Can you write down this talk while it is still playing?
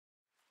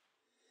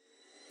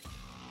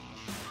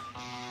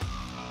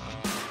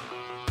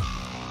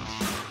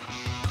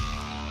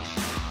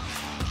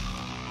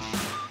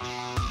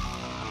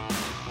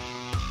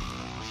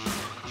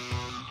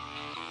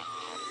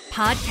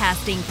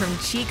Podcasting from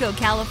Chico,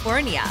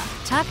 California,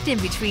 tucked in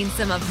between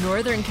some of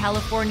Northern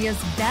California's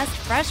best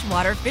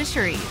freshwater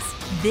fisheries.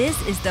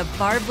 This is the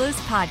Barbless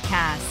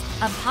Podcast,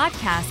 a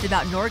podcast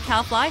about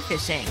NorCal fly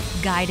fishing,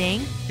 guiding,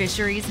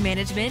 fisheries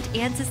management,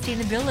 and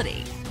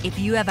sustainability. If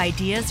you have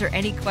ideas or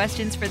any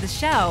questions for the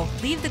show,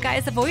 leave the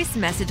guys a voice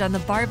message on the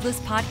Barbless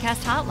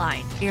Podcast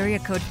hotline, area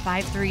code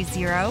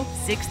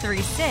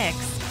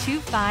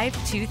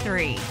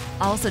 530-636-2523.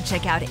 Also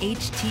check out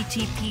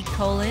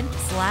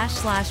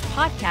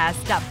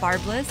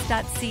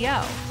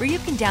http://podcast.barbless.co, where you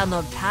can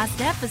download past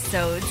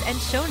episodes and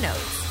show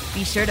notes.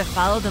 Be sure to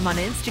follow them on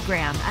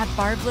Instagram at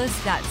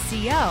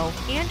barbless.co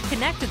and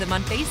connect with them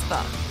on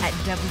Facebook at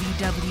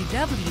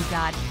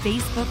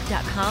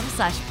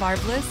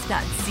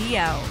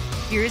www.facebook.com/barbless.co.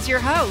 Here's your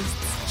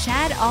hosts,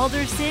 Chad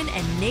Alderson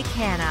and Nick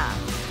Hanna.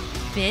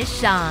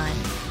 Fish on.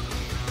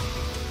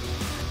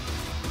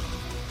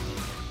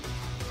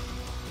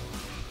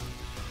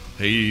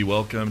 Hey,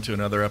 welcome to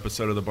another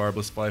episode of the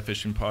Barbless Fly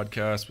Fishing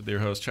Podcast with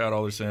your host, Chad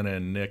Alderson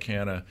and Nick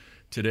Hanna.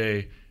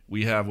 Today,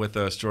 we have with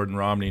us Jordan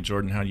Romney.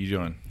 Jordan, how you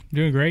doing?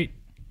 Doing great.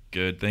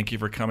 Good. Thank you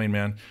for coming,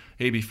 man.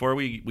 Hey, before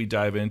we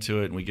dive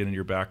into it and we get into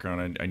your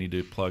background, I need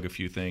to plug a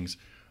few things,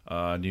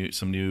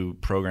 some new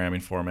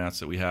programming formats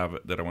that we have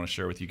that I want to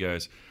share with you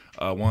guys.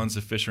 One's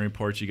the fishing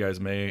reports. You guys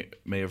may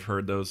have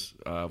heard those.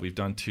 We've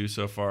done 2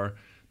 so far.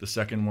 The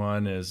second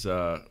one is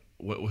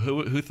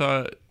who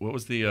thought, what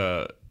was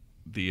the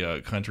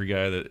country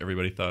guy that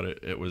everybody thought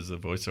it was a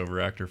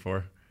voiceover actor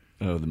for?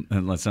 Oh,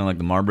 that sound like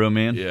the Marlboro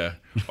Man? Yeah.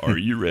 Are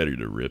you ready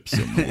to rip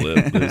some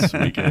lip this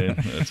weekend?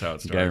 That's how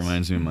it starts. The guy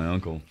reminds me of my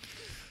uncle.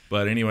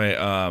 But anyway,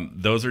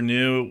 those are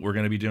new. We're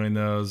going to be doing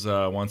those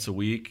once a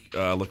week.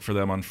 Look for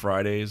them on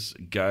Fridays.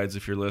 Guides,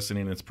 if you're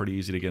listening, it's pretty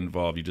easy to get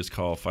involved. You just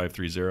call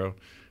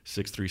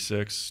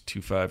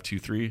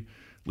 530-636-2523.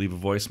 Leave a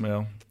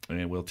voicemail,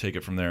 and we'll take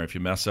it from there. If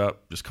you mess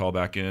up, just call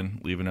back in,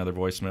 leave another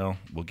voicemail.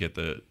 We'll get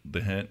the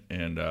hint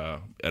and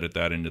edit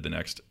that into the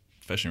next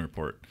fishing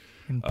report.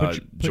 And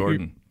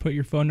Jordan, put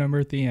your phone number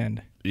at the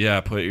end. Yeah,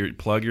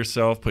 plug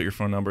yourself. Put your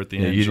phone number at the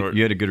end.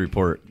 You had a good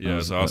report. Yeah, it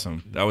was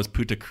awesome. That was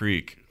Putah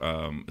Creek.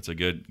 It's a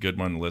good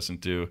one to listen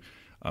to.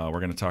 We're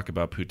going to talk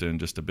about Putah in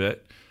just a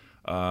bit.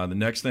 The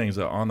next thing is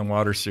the On the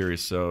Water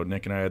series. So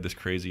Nick and I had this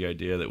crazy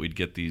idea that we'd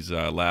get these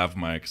lav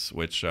mics,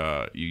 which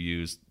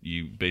you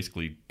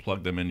basically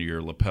plug them into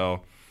your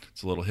lapel.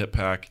 It's a little hip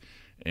pack,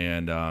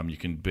 and you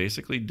can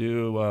basically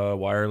do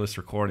wireless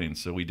recording.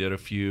 So we did a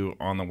few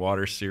On the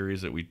Water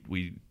series that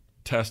we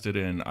tested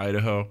in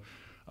Idaho.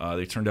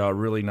 They turned out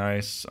really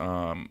nice.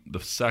 The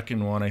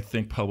second one, I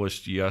think,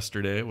 published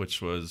yesterday,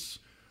 which was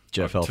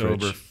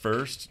October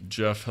 1st.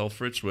 Jeff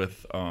Helfrich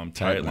with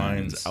Tight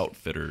Lines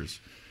Outfitters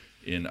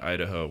in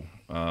Idaho.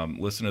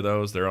 Listen to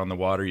those. They're on the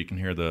water. You can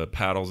hear the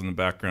paddles in the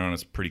background.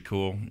 It's pretty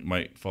cool. You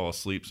might fall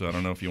asleep, so I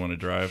don't know if you want to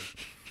drive.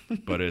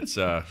 But it's,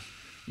 not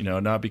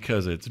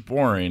because it's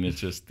boring.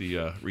 It's just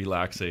the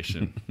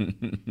relaxation,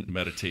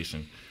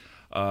 meditation.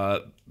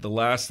 The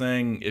last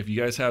thing, if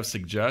you guys have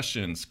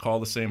suggestions,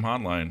 call the same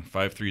hotline,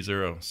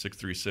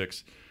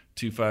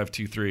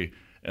 530-636-2523.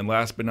 And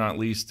last but not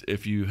least,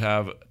 if you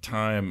have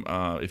time,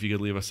 if you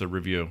could leave us a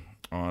review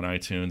on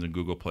iTunes and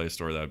Google Play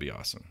Store, that'd be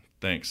awesome.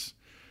 Thanks.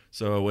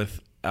 So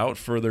without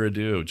further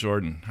ado,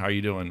 Jordan, how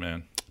you doing,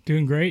 man?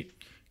 Doing great.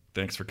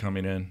 Thanks for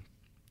coming in.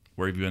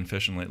 Where have you been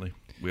fishing lately?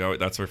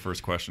 That's our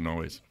first question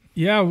always.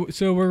 Yeah,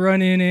 so we're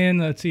running in,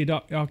 let's see,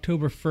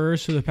 October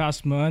 1st for the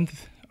past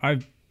month.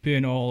 I've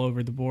been all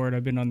over the board.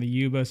 I've been on the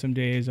Yuba some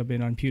days. I've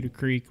been on Putah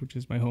Creek, which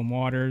is my home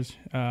waters.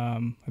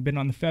 I've been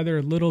on the Feather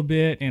a little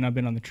bit, and I've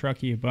been on the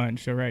Truckee a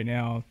bunch. So right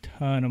now, a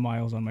ton of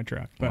miles on my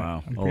truck. But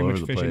wow, I'm pretty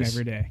much fishing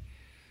every day.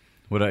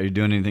 What, are you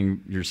doing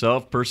anything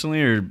yourself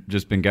personally, or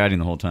just been guiding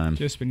the whole time?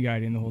 Just been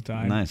guiding the whole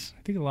time. Nice.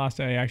 I think the last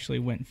I actually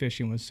went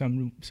fishing was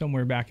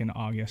somewhere back in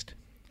August.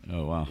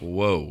 Oh, wow.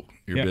 Whoa,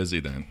 you're busy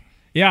then.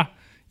 Yeah.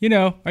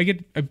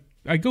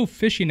 I go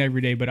fishing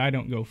every day, but I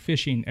don't go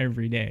fishing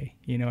every day.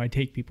 I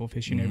take people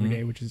fishing every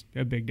day, which is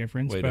a big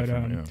difference. Way but,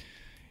 different,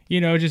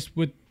 yeah. Just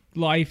with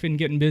life and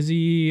getting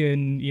busy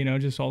and,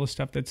 just all the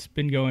stuff that's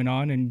been going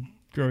on and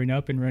growing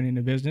up and running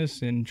a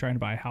business and trying to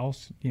buy a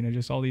house,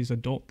 just all these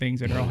adult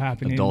things that are all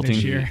happening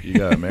this year. You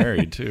got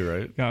married too,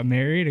 right? Got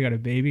married. I got a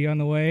baby on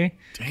the way.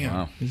 Damn.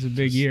 Wow. It's a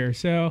big year.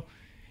 So,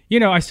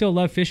 I still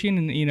love fishing,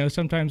 and,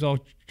 sometimes I'll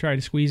try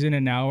to squeeze in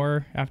an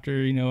hour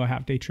after, a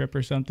half-day trip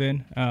or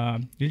something.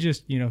 It's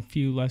just, a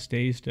few less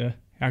days to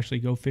actually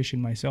go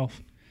fishing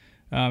myself.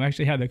 I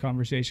actually had the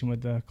conversation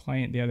with the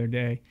client the other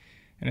day,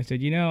 and I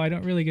said, I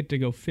don't really get to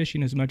go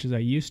fishing as much as I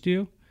used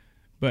to,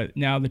 but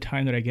now the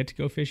time that I get to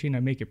go fishing, I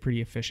make it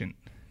pretty efficient.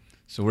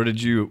 So where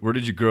did you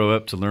grow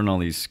up to learn all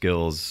these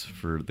skills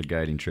for the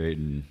guiding trade?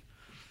 And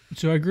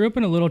So I grew up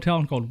in a little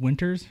town called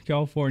Winters,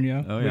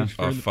 California. Oh, yeah.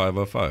 Off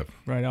 505.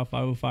 Right, off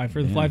 505.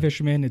 For the fly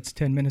fishermen, it's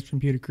 10 minutes from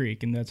Putah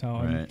Creek, and that's how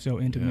I'm so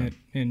intimate,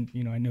 and,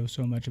 I know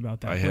so much about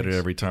that hit it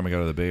every time I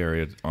go to the Bay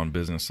Area on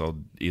business. I'll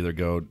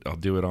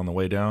do it on the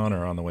way down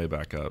or on the way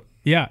back up.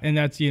 Yeah, and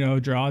that's, a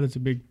draw. That's a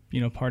big,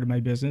 part of my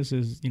business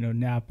is,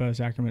 Napa,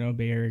 Sacramento,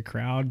 Bay Area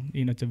crowd.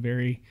 It's a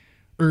very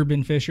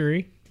urban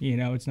fishery.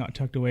 It's not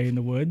tucked away in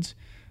the woods.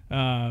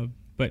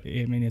 But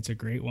I mean, it's a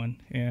great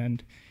one.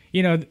 And,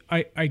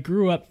 I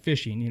grew up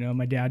fishing.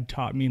 My dad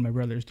taught me and my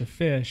brothers to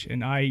fish,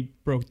 and I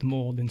broke the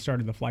mold and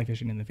started the fly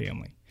fishing in the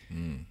family.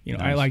 Nice.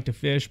 I like to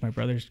fish. My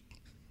brothers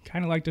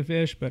kind of like to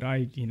fish, but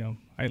I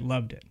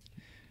loved it.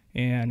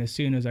 And as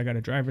soon as I got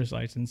a driver's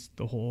license,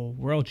 the whole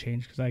world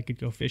changed because I could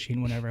go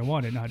fishing whenever I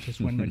wanted, not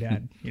just when my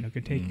dad,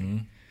 could take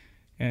me.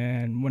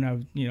 And when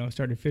I,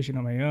 started fishing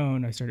on my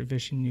own, I started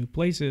fishing new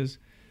places.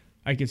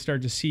 I could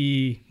start to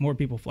see more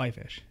people fly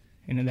fish.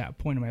 And at that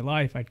point in my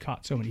life, I'd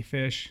caught so many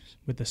fish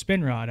with the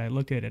spin rod. I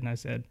looked at it and I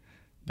said,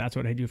 that's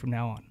what I do from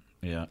now on.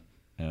 Yeah.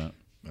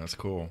 That's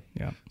cool.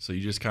 Yeah. So you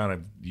just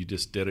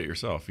did it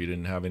yourself. You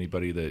didn't have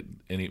anybody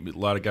a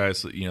lot of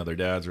guys, their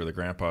dads or their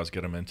grandpas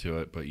get them into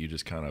it, but you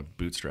just kind of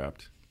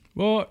bootstrapped.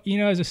 Well,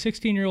 as a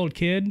 16-year-old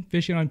kid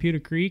fishing on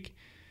Putah Creek,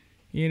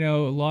 a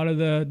lot of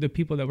the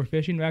people that were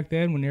fishing back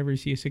then, whenever you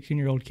see a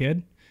 16-year-old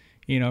kid,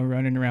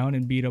 running around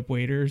and beat up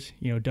waders,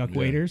 duck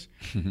waders,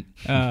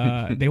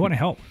 they want to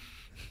help.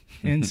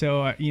 And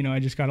so, I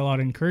just got a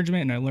lot of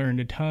encouragement and I learned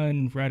a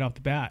ton right off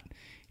the bat.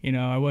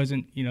 I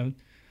wasn't,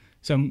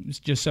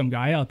 some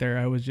guy out there.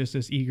 I was just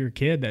this eager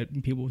kid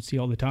that people would see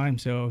all the time.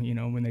 So,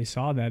 when they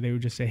saw that, they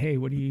would just say, hey,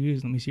 what do you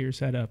use? Let me see your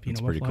setup.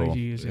 That's what flies cool.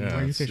 you use? And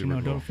why are you fishing?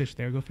 No, don't fish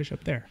there. Go fish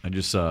up there. I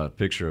just saw a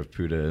picture of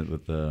Putah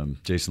with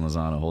Jason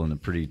Lozano holding a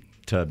pretty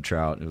tub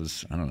trout. It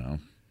was, I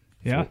don't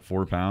know,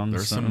 4 pounds.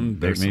 There's something.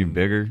 Maybe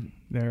bigger.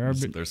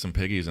 There's some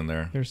piggies in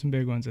there. There's some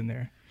big ones in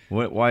there.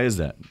 Why is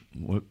that?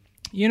 What?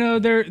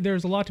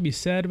 There's a lot to be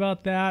said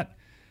about that.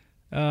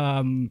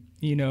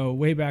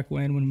 Way back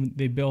when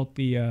they built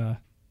the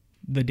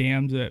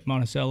dams at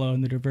Monticello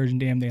and the diversion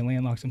dam, they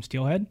landlocked some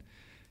steelhead.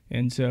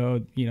 And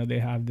so, they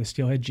have the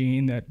steelhead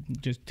gene that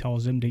just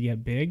tells them to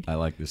get big. I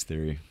like this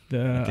theory.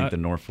 I think the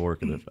North Fork,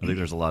 I think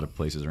there's a lot of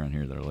places around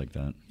here that are like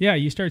that. Yeah,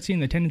 you start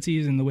seeing the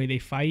tendencies in the way they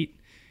fight.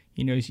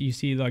 You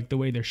see like the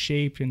way they're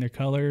shaped and their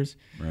colors.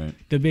 Right.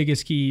 The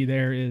biggest key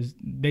there is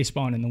they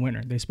spawn in the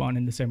winter. They spawn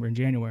in December and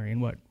January,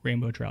 and what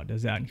rainbow trout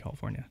does that in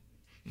California.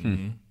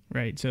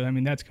 Right. So, I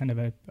mean, that's kind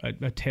of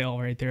a tale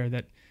right there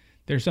that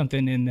there's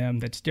something in them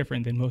that's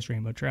different than most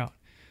rainbow trout.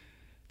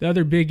 The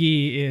other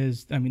biggie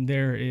is,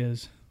 there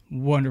is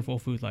wonderful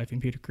food life in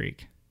Putah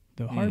Creek.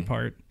 The hard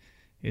part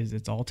is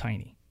it's all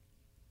tiny,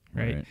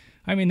 right?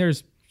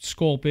 There's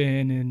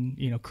sculpin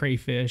and,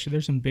 crayfish.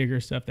 There's some bigger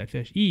stuff that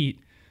fish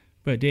eat,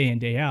 but day in,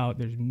 day out,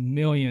 there's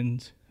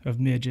millions of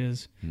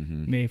midges,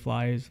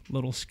 mayflies,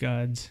 little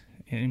scuds.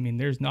 And,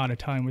 there's not a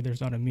time where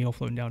there's not a meal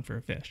floating down for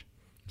a fish.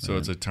 So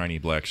it's a tiny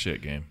black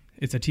shit game.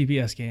 It's a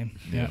TBS game.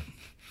 Yeah.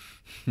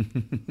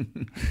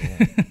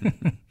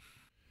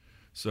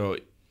 So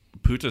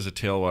Putah's a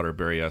tailwater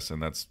Berryessa,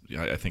 and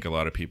I think a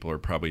lot of people are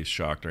probably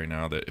shocked right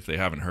now that if they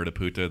haven't heard of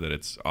Putah, that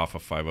it's off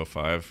of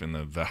 505 in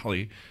the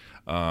valley.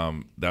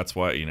 That's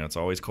why, it's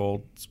always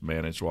cold. It's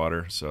managed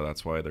water, so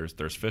that's why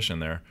there's fish in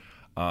there.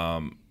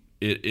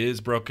 It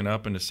is broken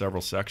up into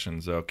several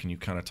sections, though. Can you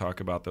kind of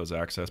talk about those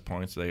access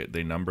points?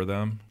 They number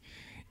them?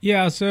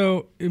 Yeah,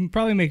 so it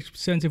probably makes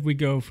sense if we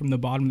go from the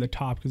bottom to the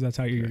top, because that's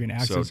how you're going to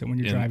access it when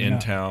you're driving in up.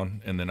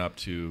 town and then up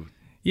to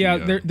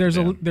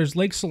there's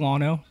Lake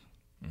Solano,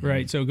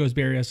 right? So it goes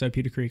Berryessa,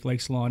 Putah Creek,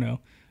 Lake Solano.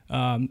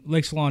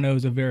 Lake Solano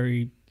is a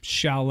very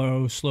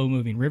shallow,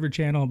 slow-moving river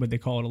channel, but they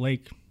call it a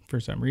lake for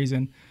some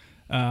reason.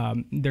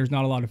 There's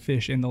not a lot of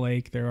fish in the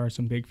lake. There are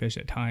some big fish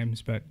at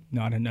times, but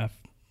not enough,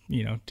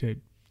 to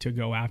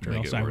go after,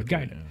 else I would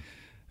guide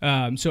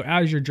it. So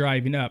as you're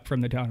driving up from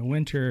the town of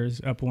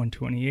Winters up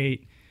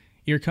 128,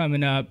 you're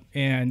coming up,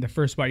 and the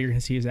first spot you're going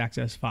to see is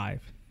access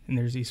 5. And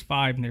there's these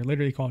 5, and they're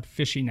literally called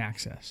fishing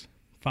access.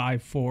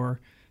 5, 4,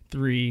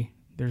 3.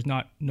 There's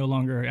no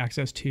longer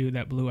access 2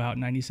 that blew out in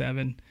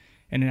 97,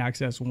 and an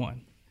access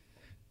 1.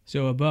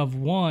 So above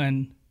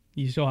 1,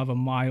 you still have a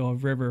mile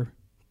of river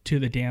to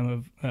the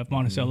dam of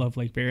Monticello of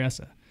Lake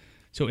Berryessa.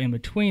 So in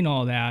between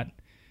all that,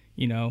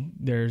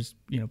 there's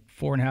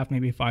 4.5,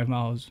 maybe 5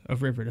 miles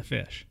of river to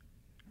fish.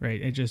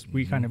 Right. It just,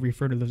 we kind of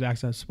refer to those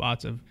access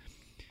spots of,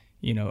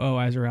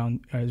 as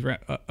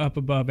up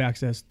above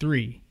access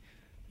 3,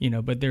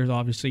 but there's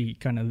obviously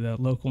kind of the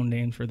local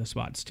names for the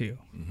spots too.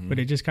 But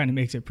it just kind of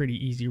makes it pretty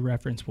easy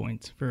reference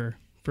points for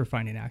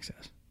finding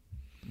access.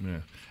 Yeah.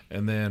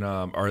 And then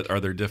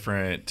are there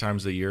different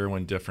times of the year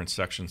when different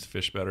sections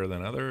fish better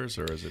than others,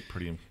 or is it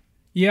pretty?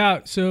 Yeah.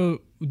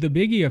 So the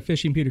biggie of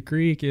fishing Putah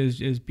Creek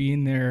is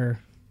being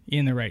there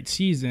in the right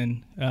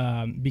season,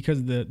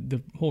 because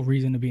the whole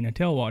reason of being a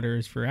tailwater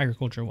is for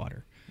agriculture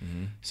water.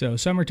 So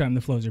summertime,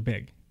 the flows are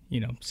big,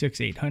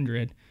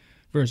 600-800,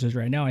 versus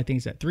right now I think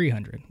it's at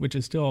 300, which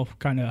is still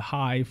kind of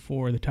high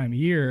for the time of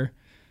year.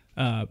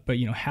 But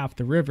half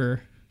the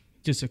river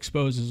just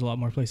exposes a lot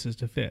more places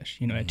to fish.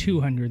 At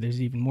 200,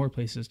 there's even more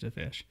places to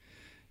fish.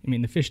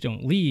 The fish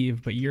don't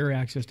leave, but your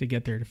access to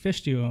get there to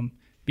fish to them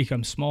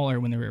becomes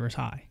smaller when the river's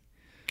high.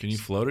 Can you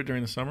float it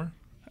during the summer?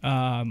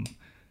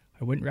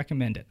 I wouldn't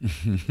recommend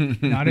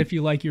it. Not if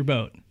you like your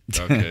boat.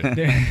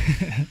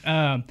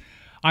 Okay.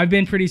 I've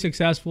been pretty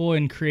successful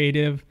and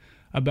creative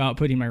about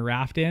putting my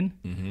raft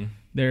in.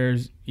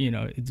 There's,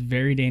 it's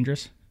very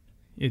dangerous.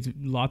 It's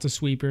lots of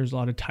sweepers, a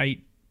lot of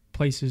tight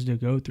places to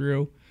go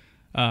through.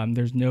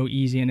 There's no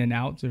easy in and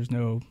outs. There's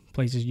no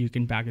places you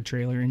can back a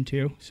trailer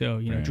into. So,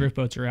 Right. drift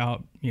boats are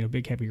out,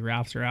 big heavy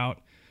rafts are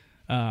out.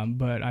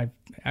 But I've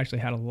actually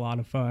had a lot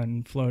of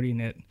fun floating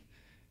it,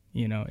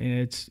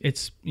 and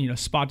it's,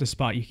 spot to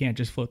spot. You can't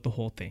just float the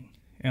whole thing.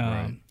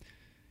 Right.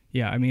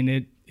 Yeah. I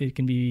mean, it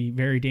can be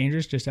very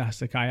dangerous. Just ask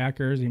the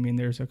kayakers. I mean,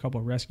 there's a couple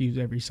of rescues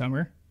every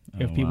summer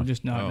if people wow.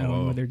 just not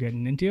knowing what they're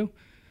getting into.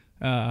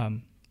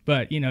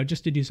 But,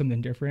 just to do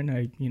something different,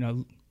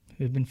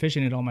 I've been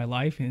fishing it all my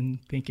life and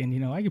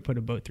thinking, I could put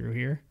a boat through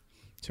here.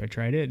 So I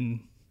tried it,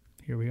 and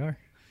here we are.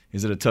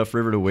 Is it a tough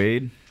river to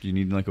wade? Do you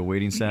need like a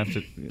wading staff?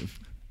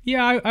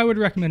 Yeah, I would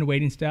recommend a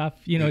wading staff.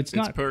 It's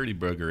not pretty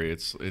boogery.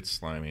 It's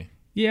slimy.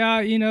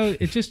 Yeah,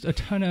 it's just a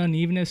ton of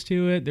unevenness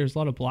to it. There's a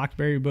lot of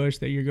blackberry bush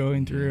that you're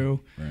going through.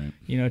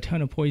 Right. A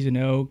ton of poison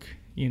oak.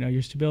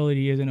 Your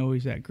stability isn't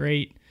always that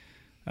great.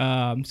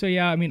 So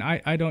yeah, I mean,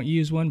 I don't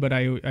use one, but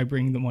I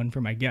bring the one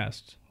for my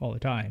guests all the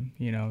time.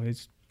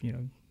 It's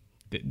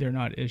they're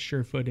not as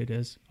sure-footed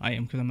as I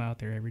am because I'm out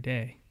there every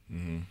day.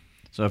 Mm-hmm.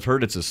 So I've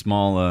heard it's a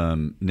small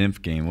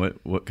nymph game.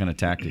 What kind of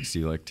tactics do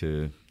you like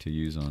to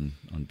use on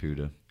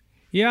Putah?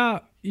 Yeah,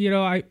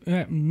 I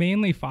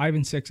mainly 5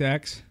 and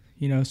 6X.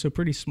 So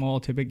pretty small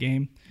tippet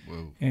game.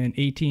 Whoa. And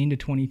 18 to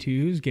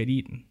 22s get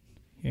eaten.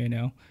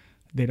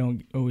 They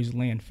don't always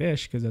land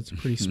fish because that's a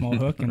pretty small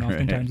hook, and Right.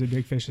 oftentimes a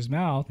big fish's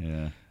mouth.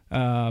 Yeah.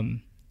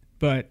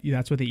 But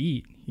that's what they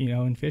eat.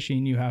 In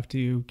fishing, you have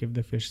to give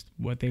the fish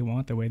what they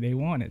want the way they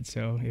want it.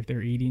 So if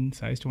they're eating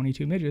size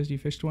 22 midges, you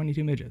fish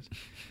 22 midges.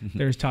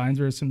 There's times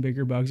where some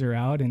bigger bugs are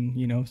out,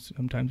 and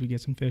sometimes we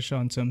get some fish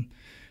on some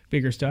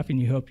bigger stuff, and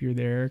you hope you're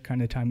there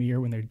kind of time of year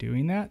when they're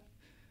doing that.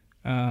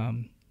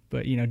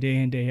 But day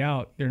in, day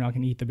out, they're not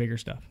going to eat the bigger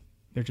stuff.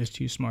 They're just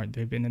too smart.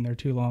 They've been in there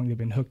too long. They've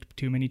been hooked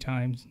too many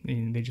times,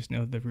 and they just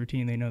know the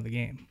routine. They know the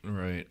game.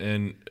 Right.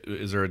 And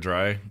is there a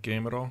dry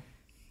game at all?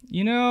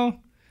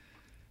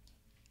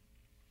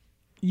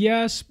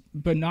 Yes,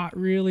 but not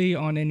really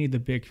on any of the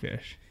big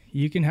fish.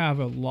 You can have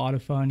a lot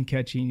of fun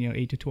catching,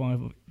 8 to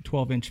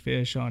 12-inch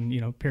fish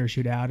on,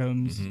 parachute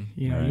Adams.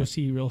 Mm-hmm. Right. You'll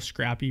see real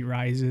scrappy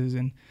rises,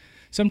 and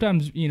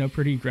sometimes,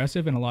 pretty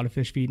aggressive, and a lot of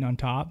fish feeding on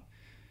top.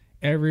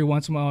 Every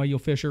once in a while, you'll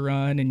fish a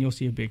run, and you'll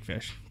see a big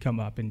fish come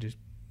up and just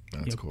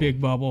Cool. big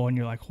bubble, and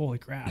you're like, holy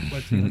crap,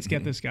 let's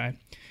get this guy.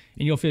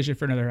 And you'll fish it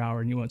for another hour,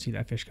 and you won't see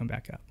that fish come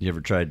back up. You ever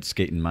tried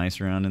skating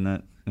mice around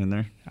in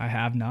there? I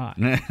have not.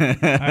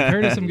 I've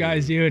heard of some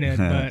guys doing it,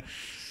 but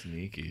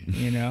Sneaky.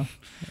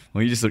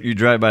 Well, you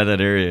drive by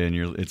that area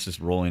and it's just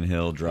rolling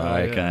hill,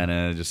 dry, yeah. kind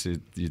of. Just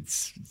it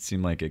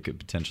seemed like it could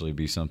potentially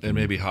be something. And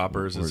maybe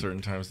hoppers at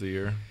certain times of the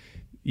year.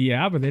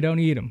 Yeah, but they don't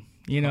eat them.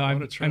 What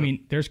a I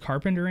mean, there's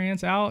carpenter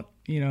ants out,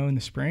 in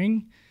the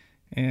spring,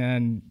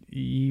 and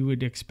you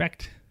would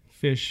expect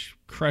fish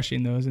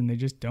crushing those, and they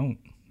just don't.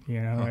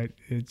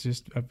 It's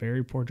just a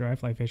very poor dry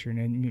fly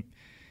fisherman.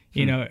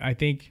 And I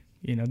think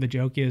the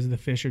joke is the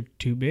fish are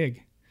too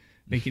big.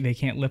 They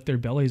can't lift their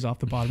bellies off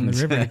the bottom of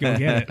the river to go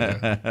get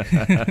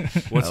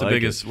it. What's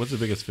the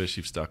biggest fish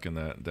you've stuck in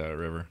that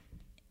river?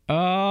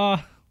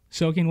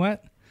 Soaking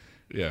wet.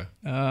 Yeah.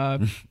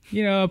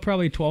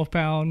 Probably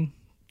 12-pound,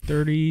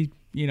 30.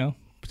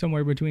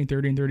 Somewhere between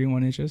 30 and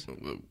 31 inches.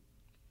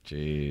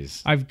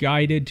 Jeez. I've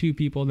guided 2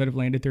 people that have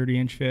landed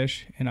 30-inch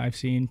fish, and I've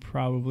seen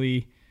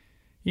probably,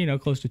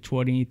 close to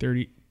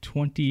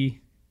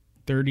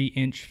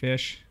 30-inch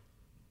fish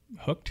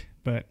hooked.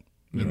 But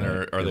And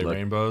are they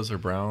rainbows or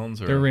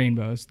browns? Or? They're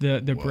rainbows.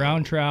 The Whoa.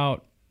 brown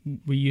trout,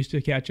 we used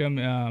to catch them,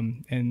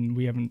 and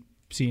we haven't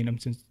seen them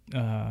since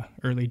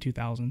early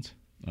 2000s.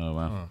 Oh,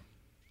 wow. Huh.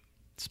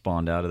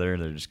 Spawned out of there.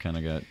 They just kind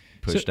of got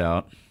pushed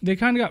out. They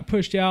kind of got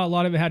pushed out. A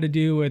lot of it had to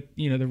do with,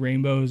 the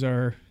rainbows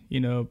are,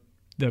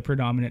 the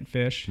predominant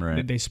fish Right.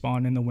 that they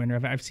spawn in the winter.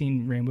 I've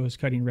seen rainbows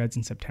cutting reds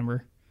in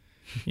September,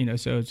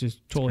 so it's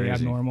just totally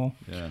crazy. abnormal.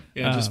 Yeah.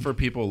 Yeah, just for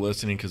people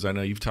listening, because I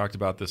know you've talked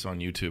about this on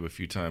YouTube a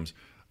few times.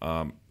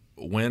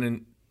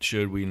 When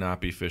should we not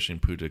be fishing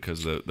Putah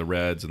because the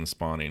reds and the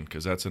spawning?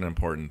 Because that's an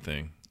important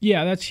thing.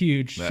 Yeah, that's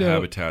huge. That So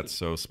habitat's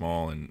so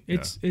small, and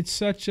it's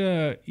such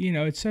a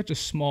it's such a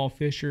small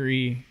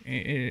fishery,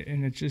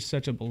 and it's just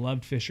such a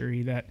beloved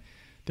fishery that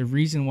the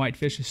reason why it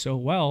fishes so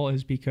well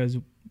is because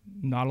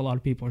not a lot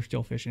of people are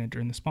still fishing it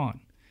during the spawn.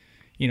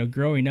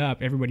 Growing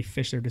up, everybody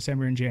fished there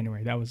December and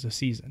January. That was the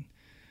season.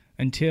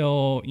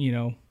 Until,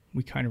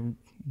 we kind of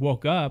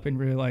woke up and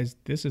realized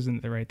this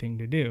isn't the right thing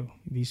to do.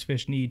 These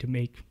fish need to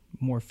make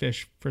more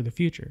fish for the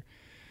future.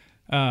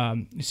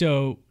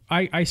 So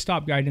I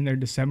stopped guiding there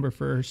December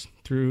 1st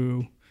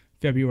through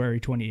February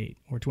 28th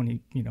or 20,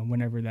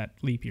 whenever that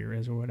leap year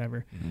is or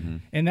whatever. Mm-hmm.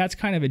 And that's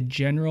kind of a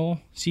general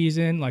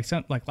season. Like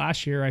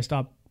last year I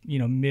stopped,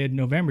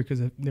 mid-November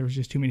because there was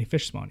just too many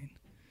fish spawning.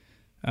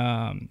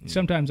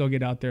 Sometimes I'll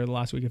get out there the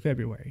last week of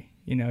February.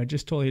 It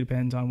just totally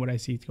depends on what I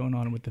see going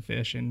on with the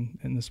fish and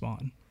the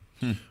spawn.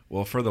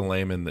 Well, for the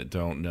laymen that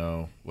don't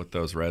know what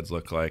those reds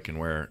look like and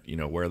where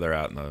they're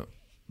at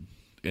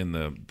in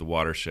the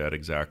watershed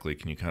exactly?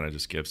 Can you kind of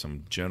just give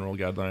some general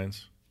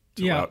guidelines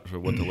for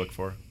what to look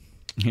for?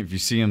 If you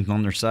see them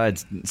on their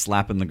sides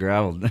slapping the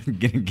gravel,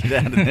 get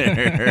out of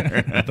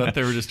there. I thought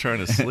they were just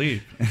trying to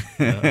sleep.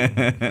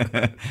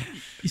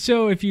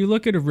 So if you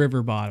look at a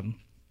river bottom,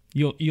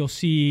 you'll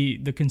see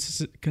the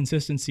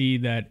consistency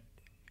that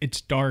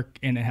it's dark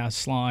and it has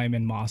slime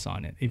and moss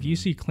on it. If you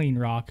see clean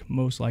rock,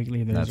 most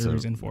likely there's a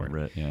reason for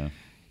it. Yeah.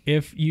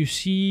 If you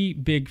see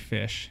big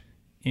fish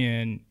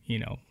in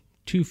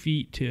 2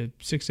 feet to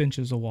 6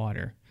 inches of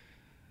water,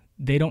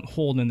 they don't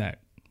hold in that.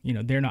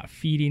 They're not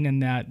feeding in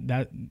that.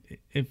 That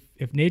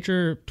if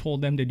nature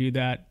told them to do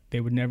that,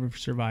 they would never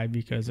survive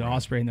because the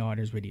osprey and the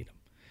otters would eat them.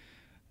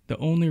 The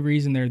only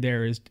reason they're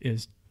there is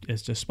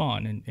to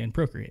spawn and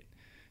procreate.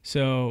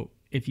 So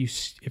if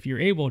you're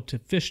able to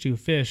fish to a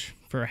fish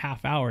for a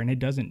half hour and it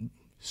doesn't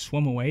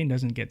swim away and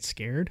doesn't get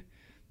scared,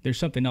 there's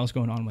something else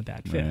going on with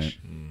that fish.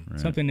 Right.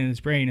 Something in its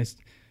brain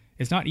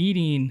it's not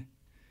eating,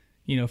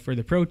 for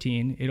the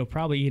protein. It'll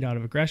probably eat out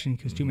of aggression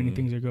because too many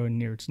things are going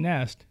near its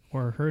nest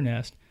or her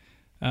nest.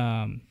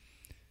 So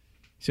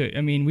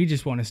we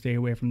just want to stay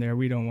away from there.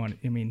 We don't want.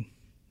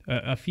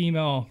 A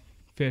female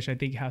fish I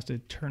think has to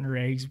turn her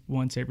eggs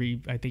once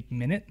every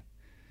minute.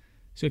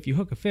 So if you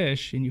hook a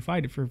fish and you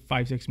fight it for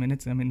 5-6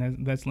 minutes,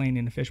 that's laying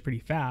in the fish pretty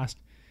fast.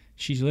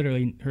 She's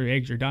literally, her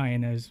eggs are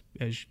dying as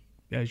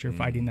you're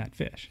fighting that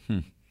fish.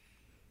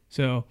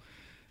 So,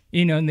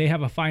 and they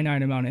have a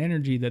finite amount of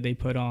energy that they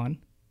put on,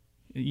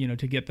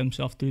 to get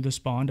themselves through the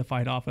spawn to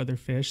fight off other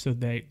fish so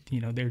they,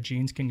 their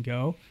genes can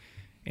go.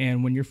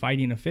 And when you're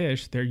fighting a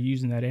fish, they're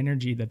using that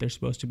energy that they're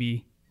supposed to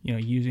be,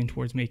 using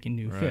towards making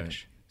new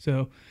fish.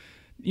 So,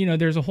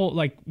 there's a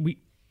whole,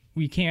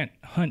 we can't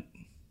hunt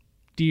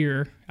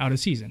deer out of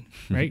season,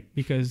 right?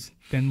 Because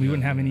then we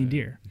wouldn't have any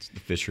deer. The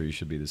fishery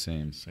should be the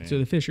same. So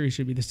the fishery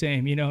should be the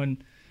same,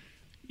 and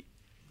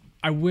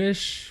I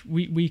wish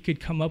we could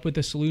come up with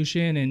a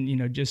solution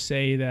and, just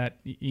say that,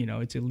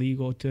 it's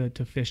illegal to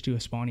fish to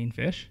a spawning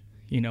fish,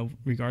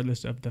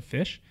 regardless of the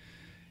fish.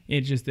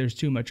 It just, there's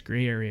too much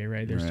gray area,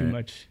 right? There's too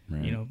much,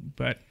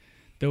 but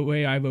the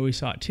way I've always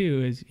thought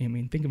too is,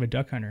 think of a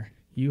duck hunter.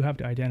 You have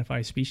to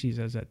identify species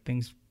as that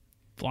thing's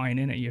flying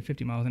in at you at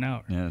 50 miles an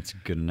hour. Yeah, that's a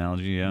good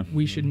analogy, yeah.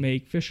 We should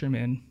make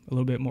fishermen a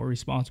little bit more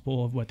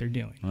responsible of what they're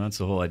doing. Well, that's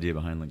the whole idea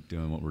behind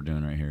doing what we're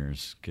doing right here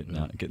is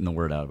getting the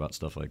word out about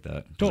stuff like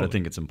that. 'Cause Totally. I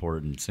think it's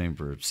important. Same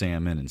for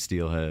salmon and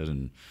steelhead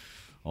and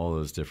all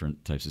those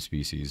different types of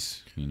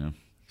species,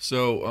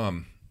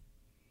 So,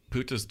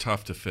 Putah's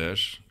tough to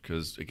fish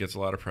because it gets a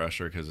lot of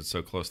pressure because it's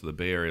so close to the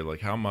Bay Area.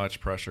 How much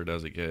pressure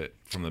does it get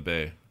from the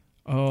Bay?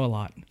 Oh, a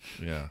lot.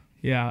 Yeah.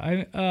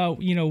 Yeah.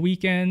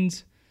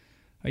 Weekends,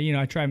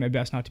 I try my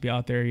best not to be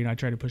out there. I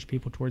try to push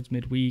people towards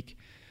midweek.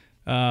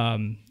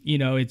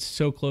 It's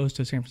so close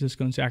to San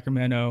Francisco and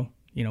Sacramento,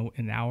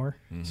 an hour.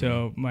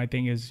 So my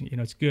thing is,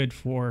 it's good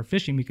for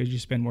fishing because you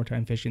spend more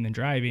time fishing than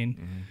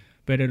driving,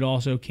 but it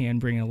also can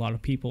bring a lot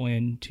of people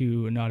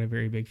into not a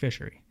very big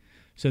fishery.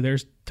 So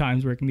there's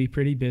times where it can be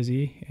pretty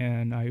busy,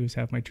 and I always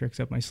have my tricks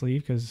up my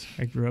sleeve because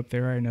I grew up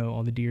there. I know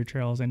all the deer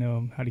trails. I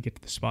know how to get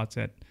to the spots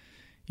that,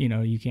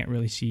 you can't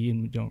really see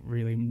and don't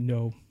really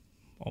know,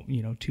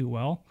 too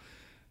well.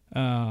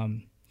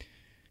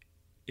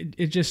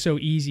 It's just so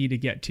easy to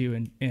get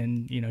to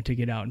and to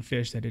get out and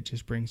fish that it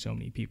just brings so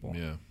many people.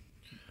 Yeah.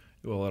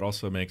 Well, it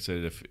also makes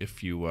it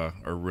if you are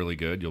really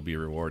good, you'll be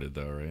rewarded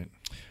though, right?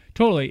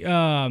 Totally.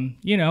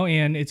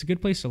 And it's a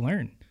good place to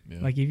learn.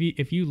 Yeah.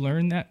 If you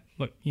learn that,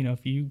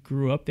 if you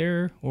grew up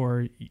there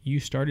or you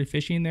started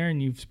fishing there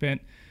and you've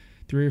spent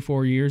 3 or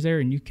 4 years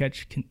there and you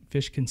catch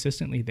fish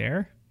consistently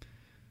there,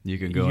 you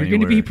can go. You're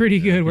going to be pretty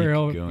good where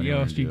else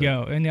you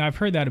go. And I've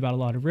heard that about a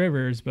lot of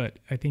rivers, but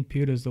I think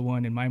Putah is the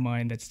one in my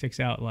mind that sticks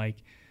out.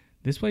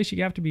 This place,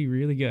 you have to be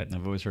really good.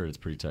 I've always heard it's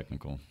pretty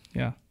technical.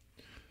 Yeah.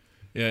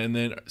 Yeah, and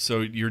then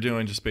so you're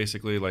doing just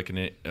basically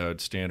a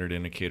standard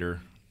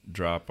indicator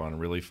drop on a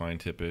really fine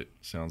tippet.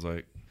 Sounds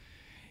like.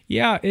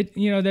 Yeah,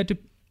 that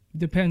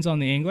depends on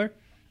the angler.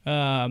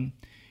 I'm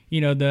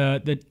using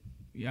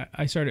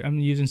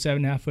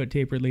 7.5 foot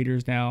tapered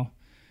leaders now.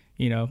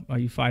 I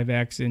use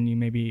 5X and you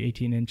maybe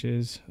 18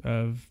 inches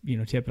of,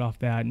 tippet off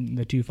that, and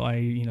the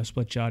 2-fly,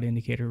 split shot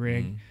indicator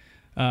rig.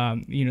 The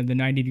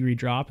 90-degree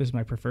drop is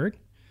my preferred.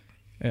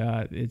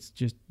 It's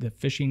just the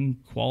fishing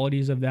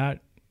qualities of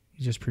that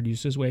just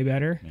produces way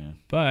better. Yeah.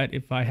 But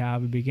if I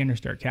have a beginner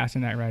start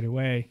casting that right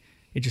away,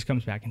 it just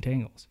comes back in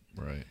tangles.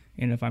 Right.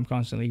 And if I'm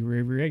constantly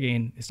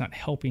rigging, it's not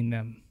helping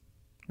them.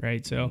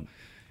 Right. So,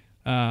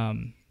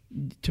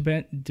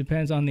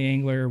 depends on the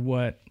angler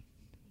what,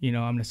 I'm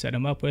going to set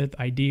them up with.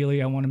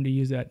 Ideally, I want them to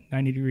use that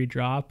 90-degree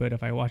drop, but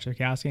if I watch their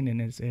casting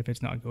and if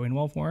it's not going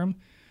well for them,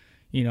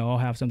 I'll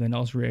have something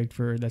else rigged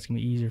that's going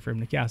to be easier for them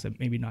to cast that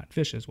maybe not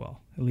fish as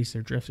well. At least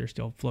their drifts are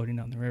still floating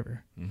down the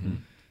river.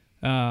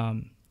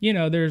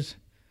 There's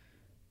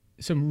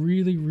some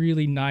really,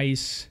 really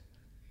nice,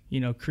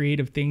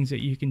 creative things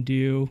that you can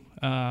do.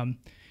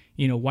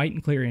 White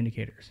and clear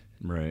indicators.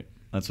 Right.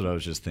 That's what I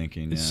was just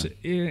thinking. Yeah.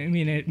 I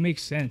mean, it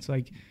makes sense.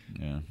 Like,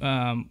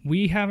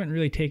 we haven't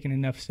really taken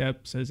enough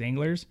steps as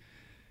anglers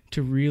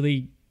to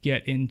really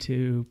get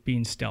into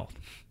being stealth.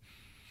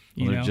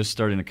 They're just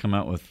starting to come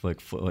out with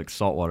like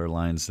saltwater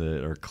lines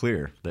that are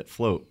clear, that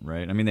float,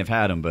 right? I mean, they've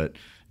had them, but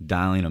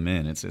dialing them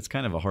in, it's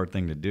kind of a hard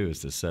thing to do, is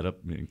to set up,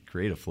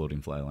 create a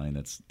floating fly line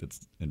that's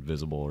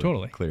invisible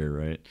or clear,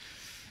 right?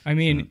 I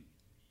mean,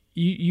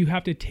 you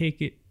have to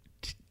take it,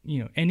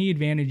 any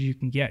advantage you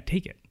can get,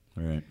 take it.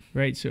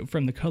 Right. So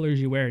from the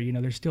colors you wear,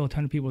 there's still a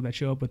ton of people that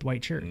show up with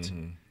white shirts,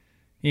 and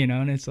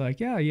it's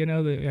like,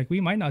 like we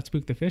might not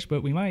spook the fish,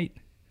 but we might,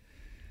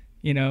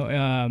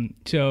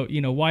 so,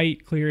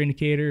 white clear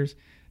indicators,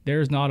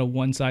 there's not a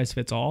one size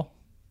fits all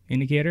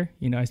indicator.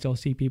 I still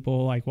see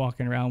people like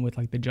walking around with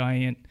like the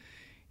giant,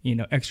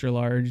 extra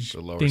large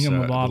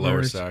thingamabobbers. The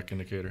lower sack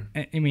indicator.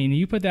 I mean,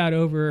 you put that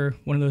over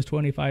one of those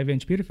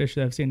 25-inch Putah fish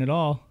that I've seen at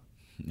all,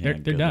 they're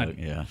done.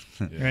 Yeah.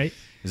 Right.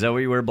 Is that why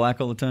you wear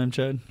black all the time,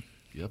 Chad?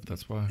 Yep,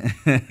 that's why.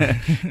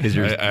 Because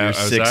you're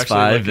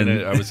 6'5".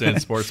 And I was in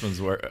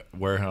Sportsman's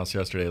Warehouse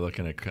yesterday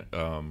looking at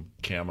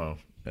camo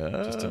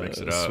just to mix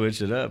it up.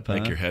 Switch it up,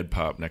 Make your head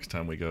pop next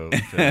time we go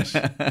fish.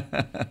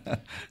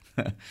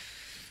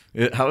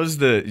 How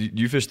is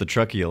you fish the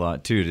Truckee a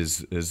lot too?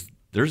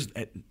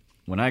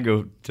 When I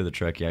go to the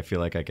Truckee, I feel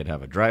like I could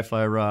have a dry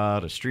fly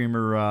rod, a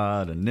streamer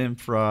rod, a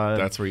nymph rod.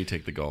 That's where you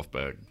take the golf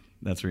bag.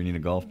 That's where you need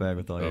a golf bag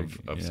with all your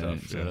stuff.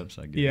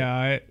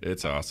 setups.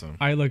 It's awesome.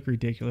 I look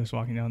ridiculous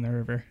walking down the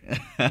river.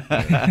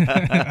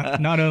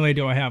 Not only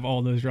do I have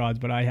all those rods,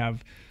 but I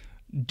have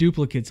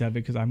duplicates of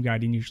it because I'm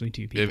guiding usually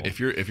 2 people. If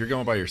you're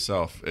going by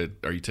yourself,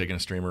 are you taking a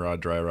streamer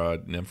rod, dry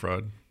rod, nymph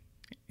rod,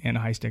 and a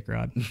high stick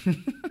rod?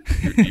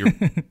 you're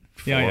 4?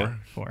 Yeah,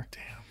 4.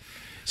 Damn.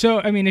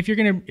 So I mean, if you're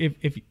gonna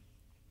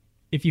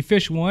if you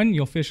fish one,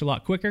 you'll fish a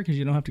lot quicker because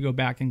you don't have to go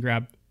back and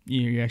grab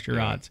your extra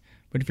rods.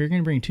 But if you're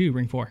gonna bring 2,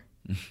 bring 4.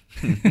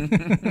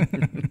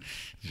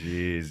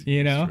 Jeez.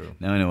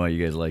 Now I know why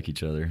you guys like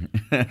each other.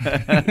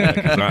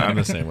 I'm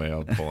the same way.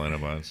 I'll pull in a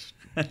bunch.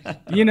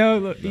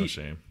 No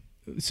shame.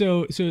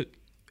 So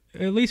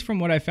at least from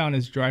what I found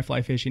is dry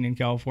fly fishing in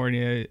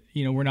California,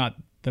 we're not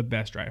the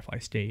best dry fly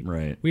state.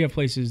 Right. We have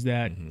places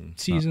that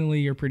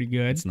seasonally are pretty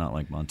good. It's not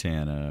like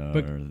Montana,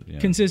 but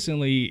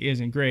consistently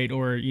isn't great,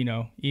 or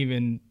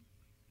even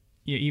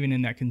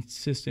in that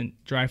consistent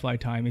dry fly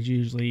time is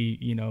usually,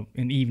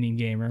 an evening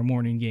game or a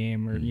morning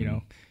game, or,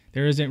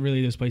 there isn't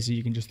really those places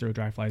you can just throw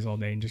dry flies all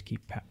day and just keep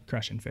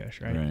crushing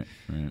fish. Right.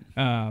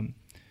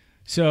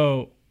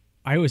 So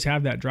I always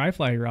have that dry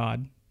fly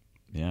rod.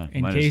 Yeah.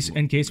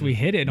 In case we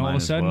hit it and all of a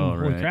sudden,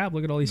 holy crap,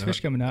 look at all these fish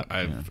coming up.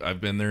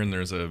 I've been there and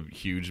there's a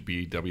huge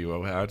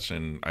BWO hatch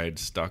and I had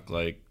stuck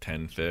like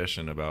 10 fish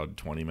in about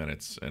 20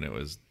 minutes and it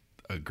was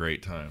a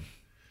great time,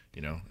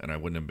 and I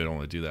wouldn't have been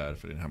able to do that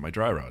if I didn't have my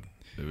dry rod.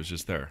 It was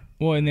just there.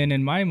 Well, and then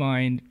in my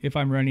mind, if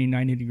I'm running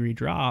 90-degree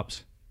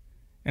drops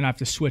and I have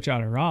to switch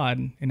out a rod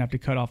and have to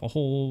cut off a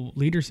whole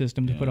leader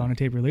system to put on a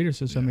taper leader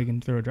so somebody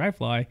can throw a dry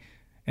fly,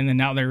 and then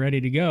now they're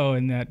ready to go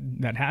and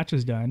that hatch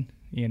is done,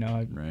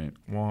 Right.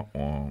 Wah,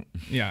 wah.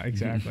 Yeah,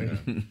 exactly.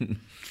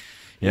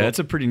 Yeah, it's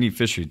a pretty neat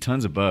fishery.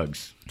 Tons of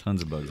bugs on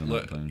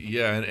that thing.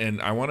 Yeah, and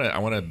I want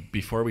to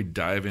before we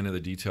dive into the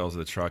details of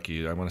the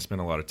Truckee, I want to spend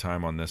a lot of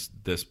time on this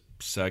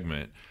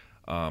segment.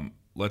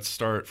 Let's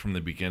start from the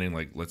beginning.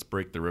 Like, let's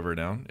break the river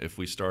down. If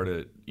we start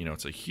at,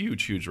 it's a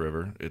huge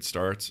river. It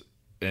starts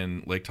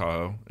in Lake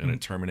Tahoe and it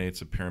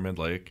terminates at Pyramid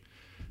Lake.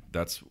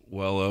 That's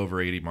well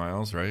over 80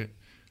 miles, right?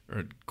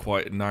 Or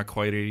not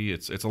quite 80.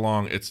 It's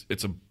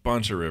a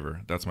bunch of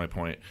river. That's my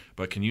point.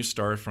 But can you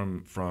start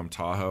from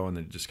Tahoe and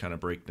then just kind of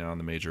break down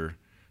the major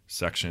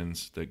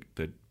sections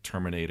that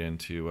terminate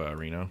into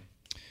Reno?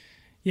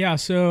 Yeah.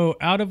 So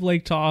out of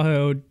Lake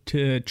Tahoe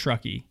to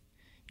Truckee,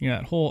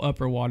 that whole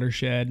upper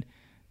watershed,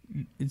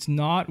 it's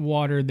not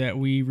water that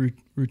we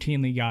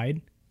routinely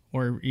guide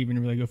or even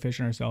really go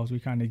fishing ourselves.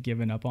 We kind of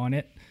given up on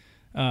it.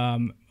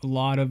 A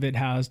lot of it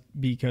has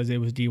because it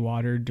was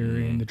dewatered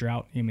during the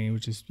drought. I mean, it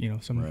was just,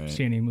 some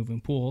standing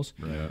moving pools.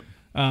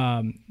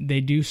 Right. They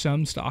do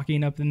some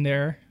stocking up in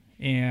there,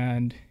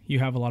 and you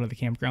have a lot of the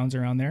campgrounds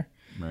around there.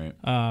 Right.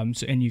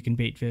 And you can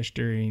bait fish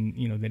during,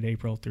 the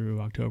April through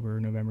October,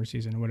 November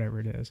season, or whatever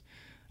it is.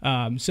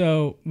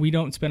 So we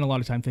don't spend a lot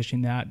of time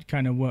fishing that.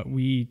 Kind of what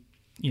we,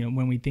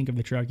 when we think of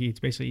the Truckee, it's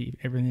basically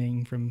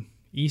everything from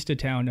east of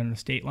town down the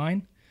state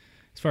line.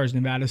 As far as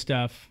Nevada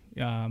stuff,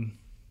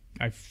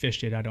 I've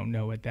fished it. I don't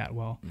know it that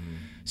well.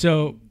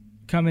 So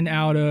coming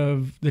out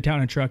of the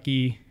town of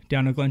Truckee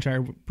down to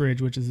Glenshire Bridge,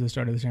 which is the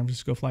start of the San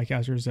Francisco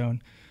Flycaster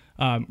Zone,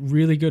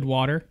 really good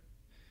water,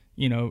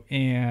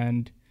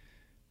 and,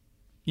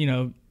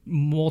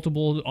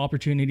 multiple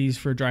opportunities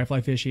for dry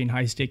fly fishing,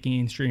 high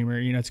sticking, streamer.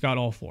 It's got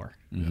all 4.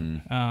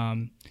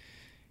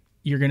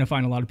 You're going to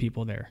find a lot of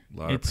people there. A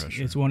lot of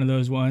pressure. It's one of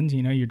those ones,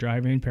 you're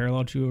driving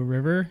parallel to a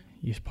river,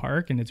 you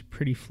park, and it's a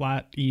pretty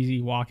flat,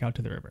 easy walk out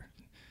to the river.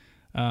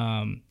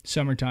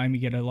 Summertime,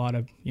 you get a lot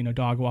of,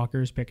 dog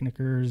walkers,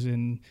 picnickers,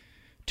 and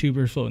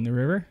tubers floating the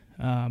river.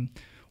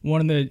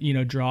 One of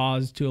the,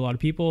 draws to a lot of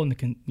people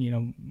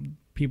and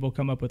people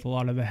come up with a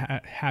lot of the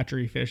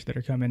hatchery fish that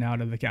are coming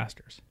out of the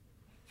casters,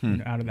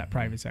 out of that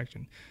private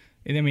section.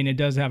 And I mean, it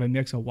does have a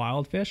mix of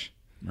wild fish,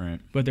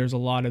 right? But there's a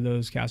lot of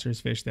those casters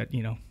fish that,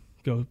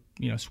 go,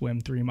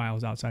 swim 3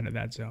 miles outside of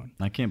that zone.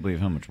 I can't believe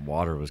how much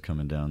water was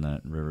coming down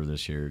that river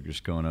this year.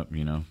 Just going up,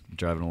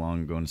 driving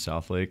along, going to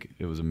South Lake.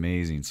 It was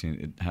amazing seeing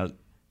it. How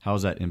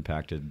has that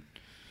impacted?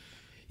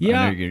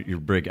 Yeah, I know your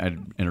break. I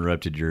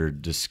interrupted your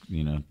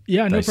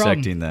yeah,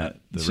 dissecting no that.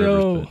 The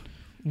so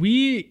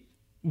rivers,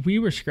 we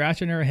were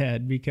scratching our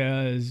head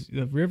because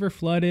the river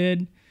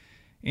flooded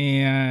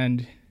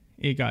and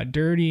it got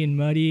dirty and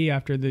muddy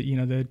after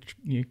the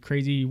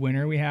crazy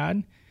winter we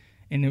had.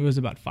 And it was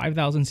about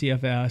 5,000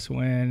 CFS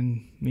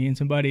when me and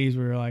some buddies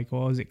were like,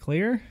 well, is it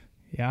clear?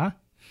 Yeah.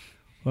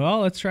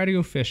 Well, let's try to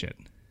go fish it.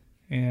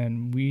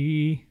 And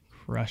we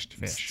crushed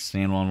fish.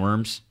 San Juan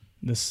worms?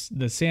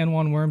 The San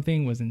Juan worm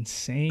thing was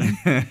insane.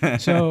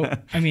 So,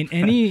 I mean,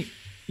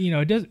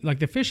 it does, like,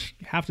 the fish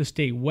have to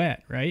stay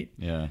wet, right?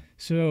 Yeah.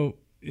 So,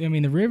 I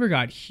mean, the river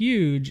got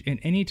huge, and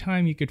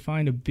anytime you could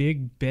find a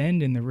big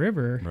bend in the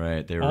river,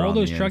 right, they were all on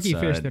those the Truckee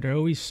inside. fish that are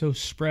always so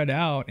spread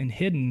out and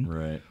hidden,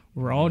 right,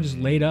 were all just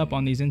laid up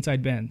on these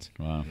inside bends.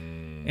 Wow.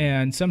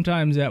 And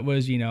sometimes that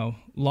was,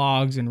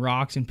 logs and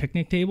rocks and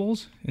picnic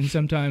tables. And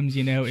sometimes,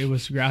 it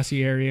was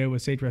grassy area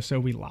with sagebrush. So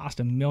we lost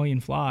 1 million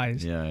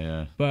flies.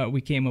 Yeah. But we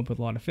came up with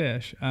a lot of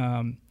fish.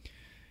 And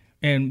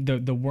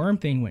the worm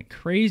thing went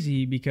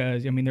crazy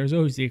because, I mean, there's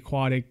always the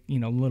aquatic,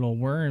 little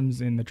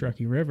worms in the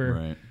Truckee River.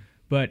 Right.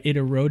 But it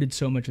eroded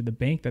so much of the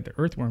bank that the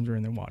earthworms were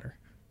in the water.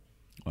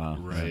 Wow.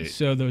 Right.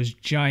 So those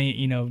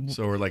giant,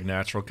 So were like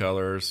natural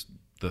colors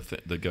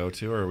the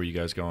go-to, or were you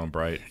guys going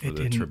bright for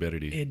the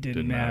turbidity? It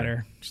didn't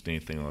matter. Just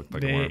anything that looked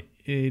like a worm.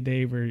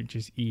 They were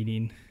just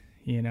eating,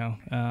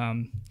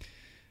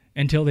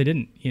 until they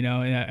didn't,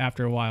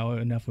 after a while,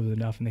 enough was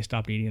enough and they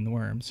stopped eating the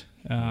worms.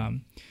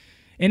 And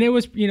it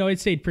was, it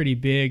stayed pretty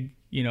big,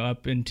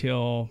 up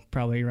until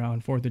probably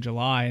around 4th of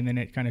July. And then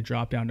it kind of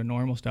dropped down to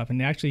normal stuff.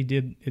 And it actually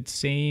did its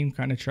same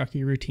kind of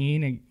Truckee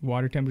routine, and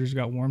water temperatures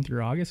got warm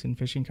through August and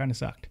fishing kind of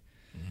sucked.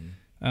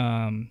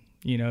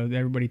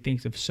 Everybody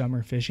thinks of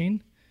summer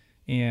fishing.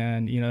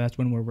 And, that's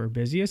when we're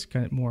busiest,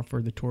 kind of more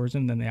for the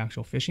tourism than the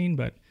actual fishing.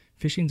 But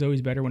fishing's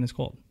always better when it's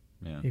cold.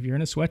 Yeah. If you're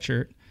in a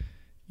sweatshirt,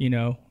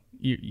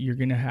 you're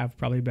going to have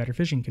probably better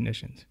fishing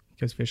conditions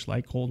because fish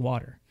like cold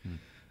water.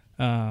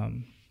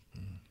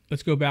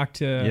 Let's go back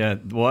to... Yeah,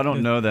 well, I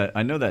don't know that.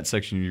 I know that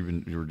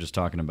section you were just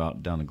talking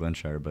about down in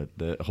Glenshire, but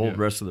the whole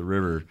rest of the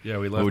river... Yeah,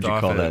 we what left would you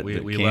off call at...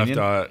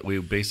 that? We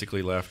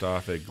basically left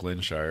off at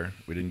Glenshire.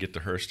 We didn't get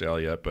to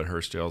Hurstdale yet, but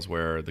Hurstdale's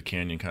where the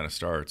canyon kind of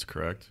starts,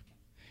 correct?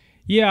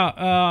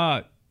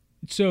 Yeah,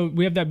 so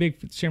we have that big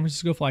San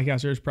Francisco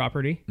Flycasters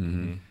property,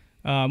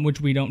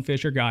 which we don't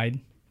fish or guide.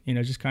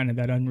 Just kind of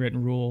that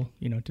unwritten rule,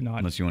 to not...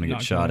 Unless you want to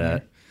get shot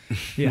at.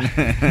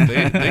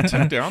 Yeah. They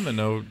took down the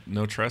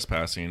no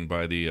trespassing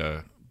by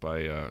the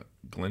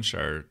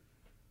Glenshire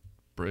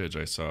Bridge,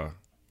 I saw.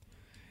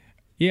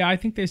 Yeah, I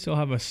think they still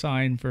have a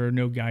sign for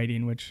no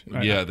guiding, which...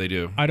 they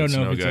do. I don't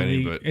know no if it's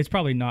guiding, illegal. It's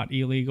probably not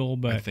illegal,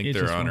 but I think it's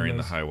they're just honoring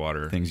the those high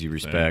water things you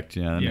respect.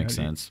 thing. Yeah, that makes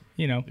sense.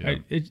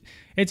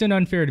 It's an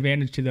unfair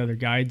advantage to the other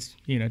guides,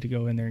 to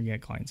go in there and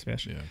get clients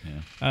fish.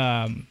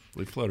 Yeah.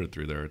 We floated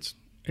through there. It's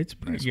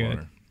pretty nice good.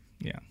 water.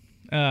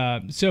 Yeah.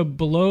 So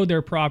below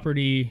their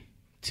property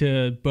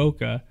to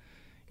Boca,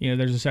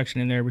 there's a section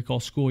in there we call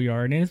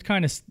Schoolyard, and it's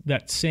kind of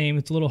that same.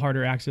 It's a little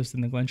harder access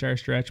than the Glenshire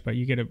stretch, but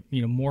you get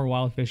more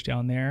wild fish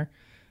down there.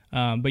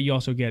 But you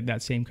also get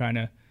that same kind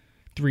of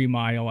 3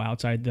 mile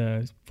outside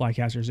the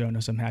flycaster zone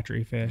of some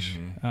hatchery fish.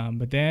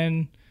 But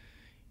then,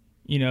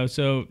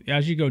 so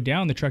as you go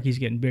down, the Truckee's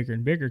getting bigger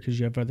and bigger because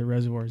you have other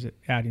reservoirs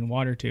adding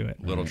water to it.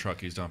 Little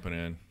Truckee's dumping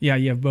in. Yeah,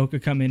 you have Boca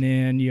coming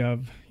in. You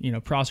have,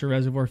 Prosser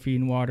Reservoir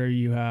feeding water.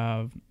 You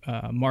have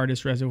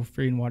Martis Reservoir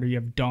feeding water. You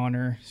have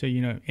Donner. So,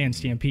 and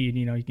Stampede.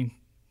 You can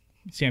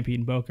Stampede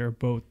and Boca are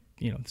both,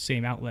 the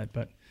same outlet,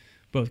 but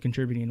both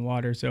contributing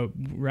water. So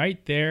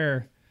right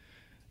there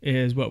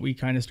is what we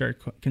kind of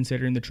start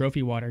considering the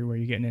trophy water where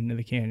you're getting into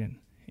the canyon.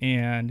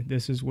 And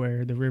this is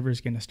where the river is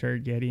going to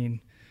start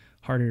getting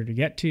harder to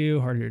get to,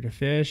 harder to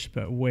fish,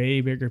 but way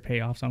bigger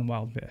payoffs on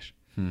wild fish.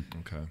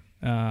 Okay.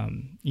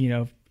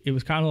 It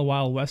was kind of the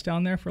Wild West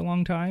down there for a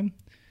long time.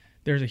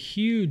 There's a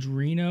huge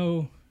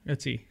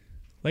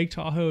Lake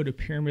Tahoe to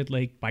Pyramid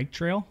Lake bike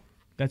trail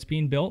that's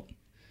being built,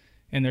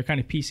 and they're kind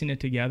of piecing it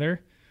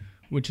together,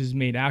 which has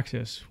made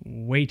access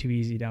way too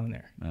easy down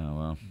there. Oh,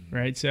 wow.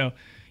 Right? So,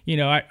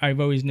 I've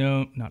always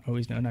known, not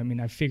always known, I mean,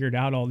 I've figured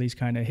out all these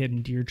kind of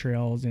hidden deer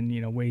trails and,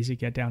 ways to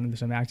get down into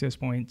some access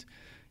points,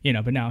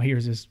 but now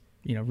here's this,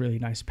 really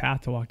nice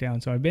path to walk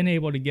down. So I've been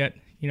able to get,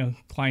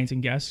 clients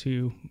and guests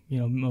who,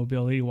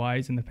 mobility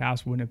wise in the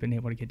past wouldn't have been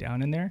able to get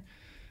down in there.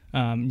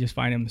 Just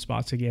find them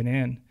spots to get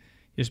in,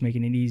 just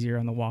making it easier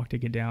on the walk to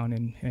get down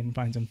and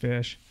find some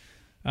fish.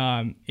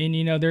 And,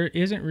 there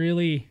isn't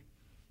really,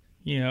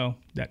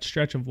 that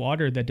stretch of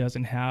water that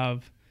doesn't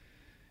have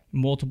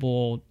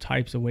multiple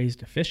types of ways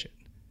to fish it.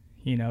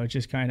 It's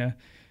just kind of,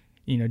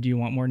 do you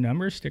want more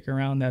numbers? Stick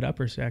around that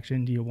upper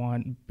section. Do you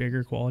want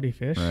bigger quality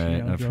fish?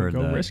 Right, I've heard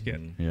go that. risk it.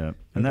 Yeah,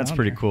 and that's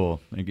pretty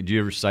cool. Do you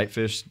ever sight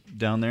fish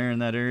down there in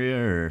that area?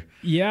 Or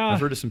yeah, I've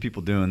heard of some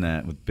people doing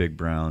that with big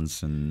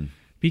browns and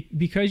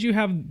because you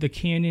have the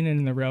canyon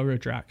and the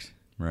railroad tracks,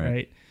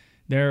 right?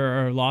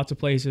 There are lots of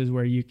places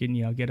where you can,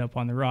 get up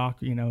on the rock,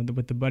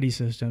 with the buddy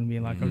system,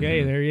 being like,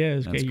 okay, there he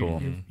is. That's okay,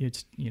 cool.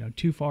 It's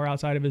too far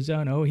outside of his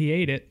zone. Oh, he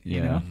ate it.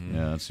 Yeah,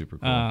 that's super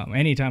cool.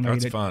 Anytime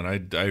that's I get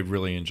fun. I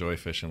really enjoy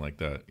fishing like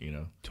that.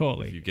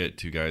 Totally. If you get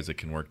two guys that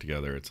can work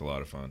together, it's a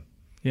lot of fun.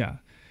 Yeah,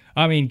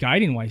 I mean,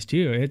 guiding wise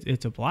too,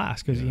 it's a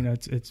blast because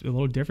it's a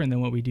little different than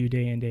what we do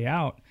day in day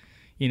out.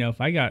 If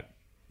I got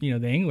the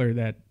angler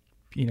that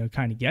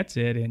kind of gets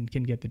it and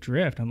can get the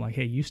drift, I'm like,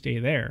 hey, you stay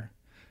there.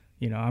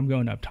 I'm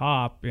going up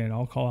top and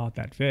I'll call out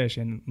that fish.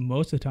 And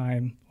most of the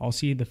time I'll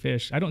see the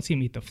fish. I don't see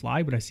him eat the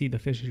fly, but I see the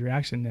fish's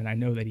reaction and I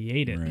know that he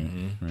ate it,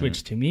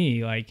 which to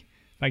me, like,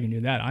 if I can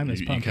do that, I'm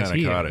as pumped as he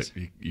is. You kind of caught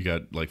it. You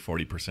got like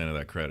 40% of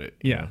that credit.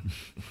 Yeah.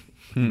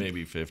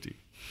 Maybe 50.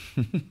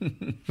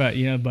 But,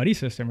 buddy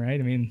system, right?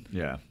 I mean.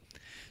 Yeah.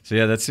 So,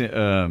 yeah, that's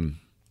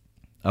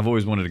I've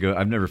always wanted to go.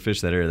 I've never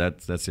fished that area.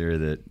 That's the area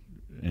that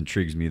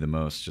intrigues me the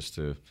most, just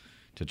to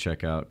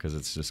check out, because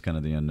it's just kind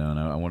of the unknown.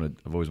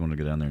 I've always wanted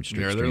to go down there and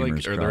streak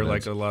streamers. Are there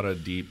like a lot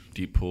of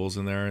deep pools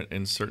in there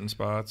in certain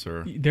spots,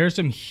 or there's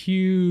some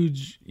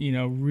huge,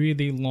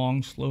 really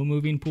long, slow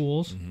moving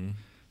pools,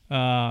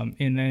 and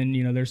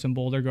then there's some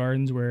boulder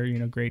gardens where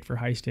great for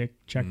high stick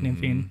check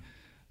nymphing.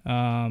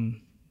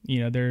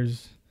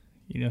 There's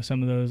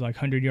some of those like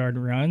 100-yard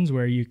runs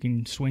where you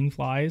can swing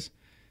flies,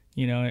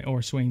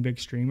 or swing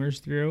big streamers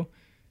through.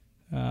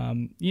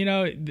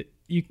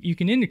 You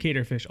can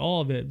indicator fish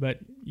all of it, but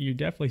you're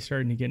definitely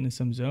starting to get into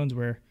some zones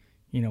where,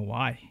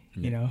 why,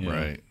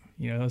 right.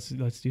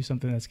 Let's do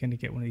something that's going to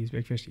get one of these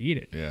big fish to eat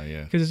it. Yeah,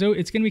 yeah. Because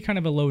it's going to be kind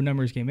of a low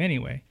numbers game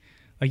anyway.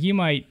 Like you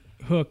might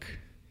hook,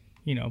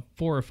 4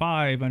 or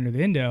 5 under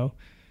the Indo,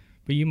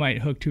 but you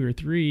might hook 2 or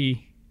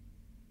 3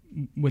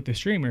 with the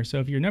streamer. So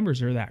if your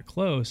numbers are that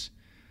close,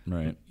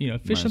 right,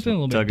 fish something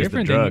a little bit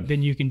different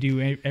than you can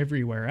do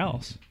everywhere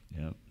else.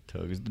 Yep.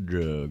 Tug is the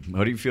drug.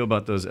 How do you feel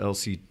about those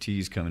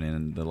LCTs coming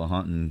in, the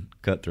Lahontan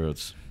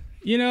cutthroats?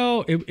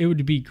 It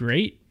would be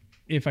great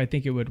if I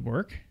think it would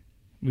work.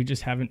 We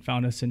just haven't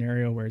found a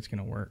scenario where it's going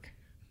to work.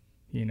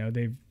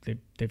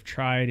 They've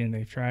tried and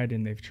they've tried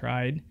and they've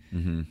tried.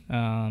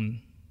 And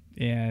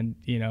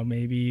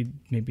maybe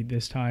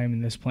this time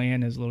and this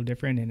plan is a little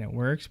different and it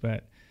works.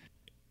 But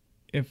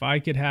if I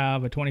could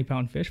have a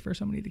 20-pound fish for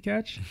somebody to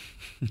catch,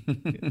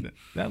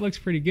 that looks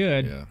pretty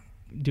good. Yeah.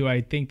 Do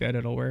I think that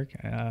it'll work?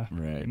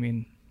 Right. I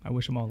mean, I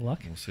wish them all the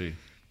luck. We'll see.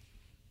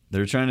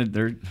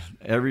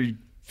 Every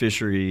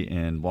fishery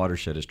and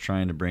watershed is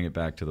trying to bring it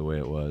back to the way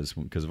it was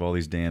because of all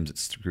these dams that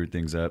screwed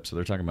things up. So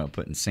they're talking about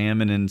putting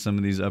salmon in some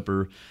of these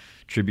upper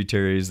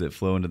tributaries that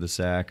flow into the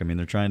Sac. I mean,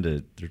 they're trying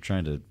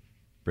to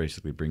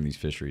basically bring these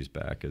fisheries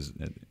back as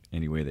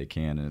any way they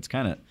can, and it's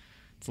a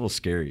little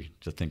scary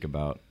to think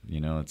about.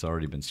 It's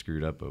already been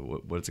screwed up,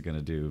 but what's it going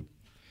to do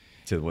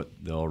to what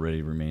the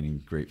already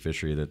remaining great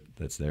fishery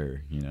that's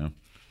there,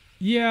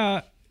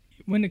 Yeah,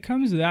 when it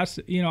comes to that,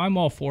 I'm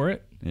all for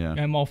it. Yeah,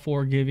 I'm all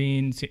for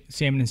giving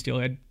salmon and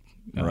steelhead,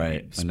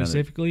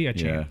 specifically, a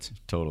chance. Yeah,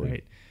 totally.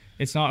 Right.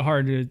 It's not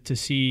hard to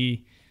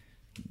see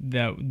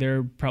that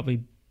they're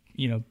probably,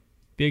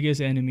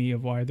 biggest enemy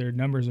of why their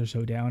numbers are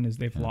so down is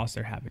they've lost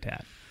their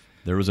habitat.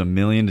 There was 1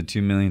 million to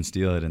 2 million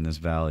steelhead in this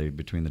valley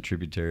between the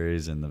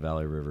tributaries and the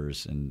valley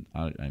rivers, and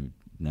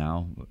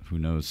now who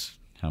knows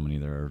how many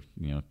there are,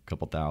 a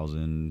couple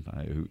thousand,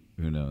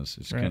 who knows?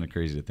 It's kind of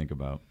crazy to think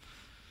about.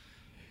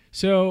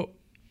 So,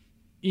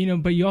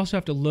 but you also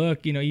have to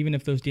look, even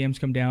if those dams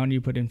come down, you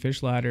put in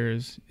fish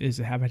ladders, is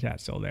the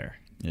habitat still there?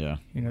 Yeah.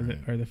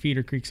 Are the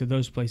feeder creeks of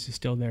those places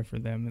still there for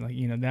them? Like,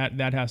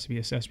 that has to be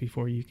assessed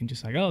before you can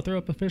just throw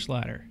up a fish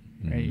ladder,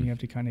 right? You have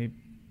to kind of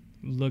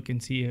look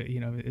and see,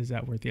 is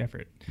that worth the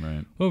effort?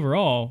 Right.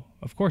 Overall,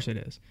 of course it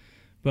is.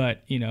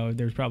 But,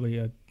 there's probably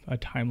a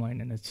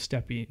timeline and a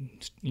stepping,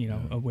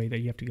 a way that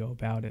you have to go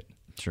about it.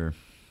 Sure.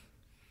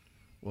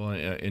 Well,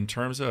 in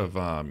terms of,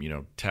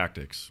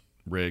 tactics,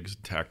 rigs,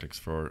 tactics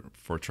for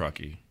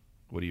Truckee,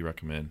 what do you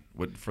recommend?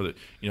 What for the,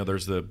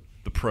 there's the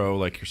pro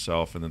like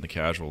yourself and then the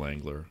casual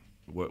angler.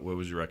 What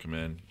would you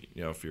recommend?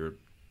 If you're,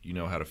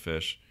 how to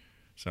fish,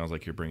 sounds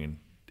like you're bringing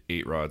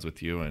 8 rods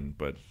with you,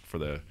 but for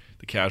the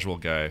casual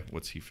guy,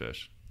 what's he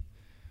fish?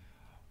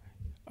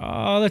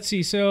 Let's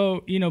see.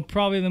 So,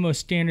 probably the most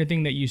standard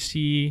thing that you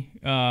see,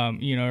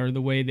 or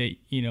the way that,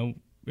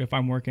 if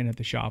I'm working at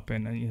the shop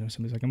and,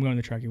 somebody's like, I'm going to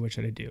the Truckee, what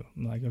should I do?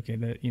 I'm like, okay,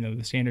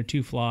 the standard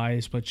 2 fly,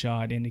 split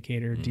shot,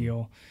 indicator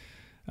deal.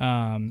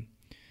 But,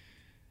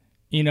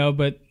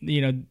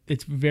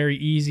 it's very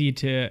easy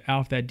to,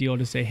 off that deal,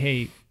 to say,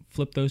 hey,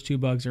 flip those 2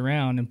 bugs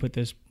around and put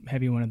this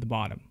heavy one at the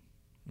bottom.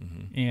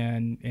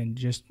 And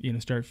just,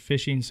 start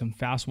fishing some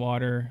fast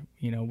water,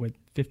 with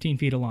 15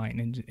 feet of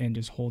line and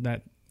just hold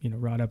that,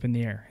 rod up in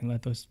the air and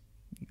let those,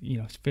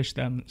 fish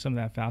some of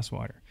that fast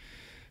water.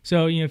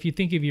 So, if you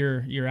think of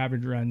your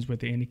average runs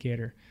with the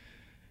indicator,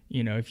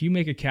 if you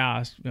make a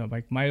cast,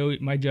 like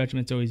my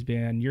judgment's always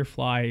been your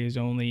fly is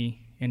only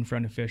in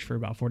front of fish for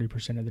about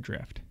 40% of the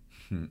drift,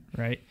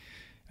 right?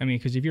 I mean,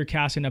 because if you're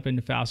casting up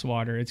into fast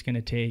water, it's going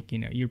to take,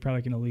 you're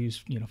probably going to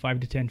lose, 5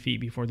 to 10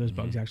 feet before those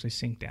bugs actually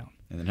sink down.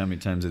 And then how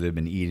many times have they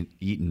been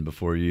eaten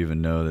before you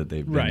even know that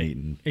they've been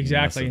eaten?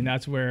 Exactly, and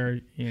that's where,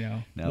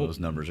 now those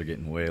numbers are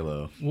getting way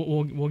low.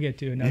 We'll get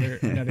to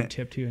another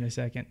tip too in a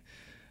second.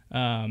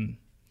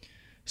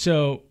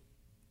 So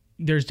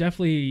there's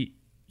definitely,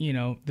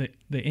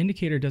 the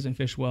indicator doesn't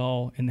fish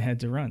well in the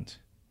heads of runs,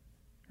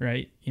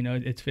 right?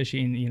 It's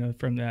fishing,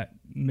 from that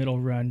middle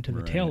run to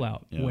the tail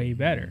out way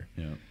better.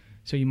 Yeah.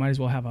 So you might as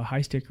well have a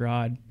high stick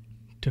rod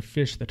to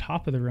fish the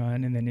top of the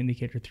run and then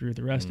indicator through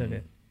the rest of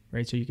it,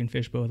 right? So you can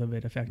fish both of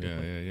it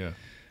effectively. Yeah.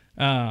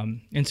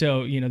 And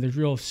so, there's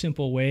real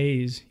simple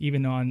ways,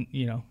 even on,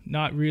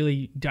 not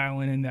really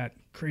dialing in that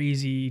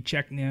crazy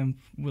check nymph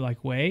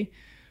like way.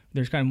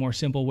 There's kind of more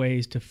simple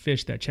ways to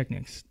fish that check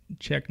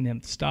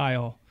nymph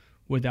style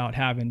without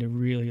having to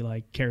really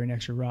like carry an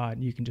extra rod.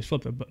 You can just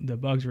flip the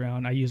bugs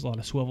around. I use a lot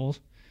of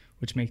swivels,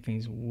 which make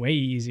things way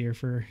easier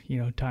for,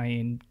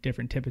 tying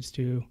different tippets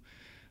to,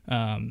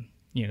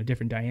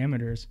 different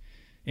diameters.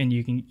 And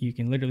you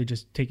can literally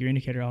just take your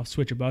indicator off,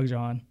 switch your bugs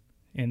on,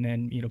 and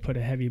then, put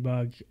a heavy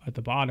bug at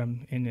the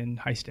bottom and then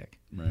high stick.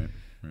 Right.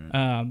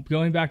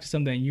 Going back to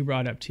something that you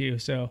brought up too.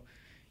 So,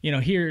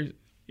 here,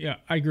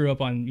 I grew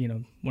up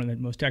on, one of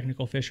the most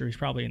technical fisheries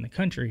probably in the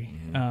country.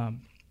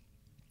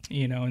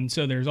 And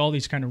so there's all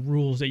these kind of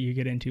rules that you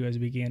get into as a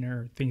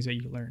beginner, things that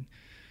you learn.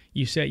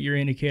 You set your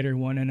indicator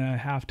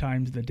 1.5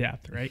 times the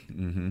depth, right?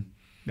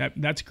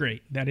 That's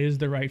great. That is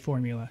the right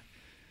formula.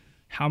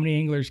 How many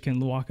anglers can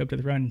walk up to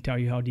the run and tell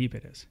you how deep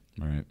it is?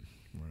 Right.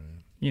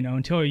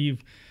 Until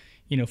you've,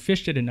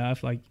 fished it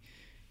enough, like,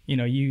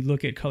 you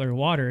look at color of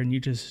water and you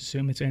just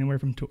assume it's anywhere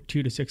from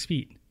 2 to 6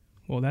 feet.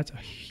 Well, that's a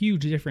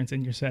huge difference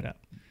in your setup.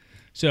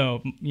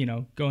 So,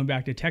 going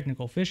back to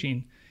technical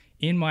fishing,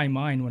 in my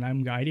mind, when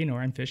I'm guiding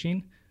or I'm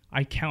fishing,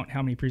 I count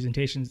how many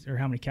presentations or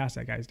how many casts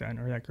that guy's done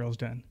or that girl's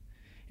done.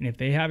 And if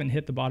they haven't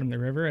hit the bottom of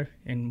the river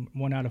in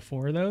 1 out of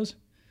 4 of those,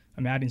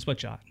 I'm adding split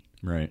shot.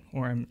 Right.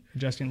 Or I'm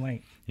adjusting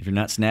length. If you're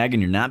not snagging,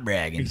 you're not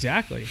bragging.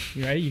 Exactly.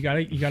 Right. You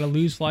gotta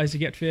lose flies to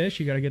get fish.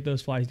 You gotta get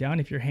those flies down.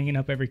 If you're hanging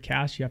up every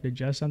cast, you have to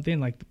adjust something.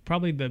 Like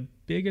probably the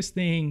biggest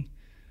thing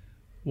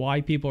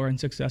why people are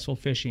unsuccessful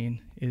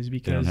fishing is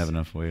because they don't have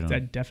enough weight on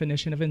that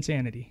definition of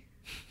insanity.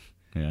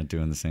 Yeah,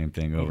 doing the same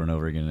thing over and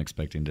over again and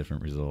expecting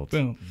different results.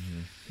 Boom.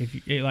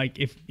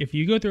 If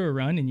you go through a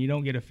run and you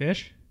don't get a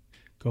fish,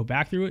 go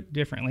back through it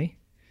differently,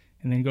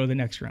 and then go to the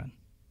next run.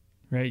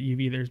 Right? You've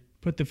either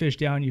put the fish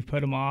down, you've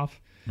put them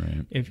off.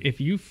 Right. If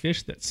you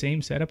fish that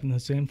same setup and the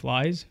same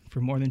flies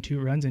for more than 2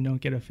 runs and don't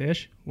get a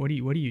fish, what are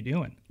you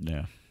doing?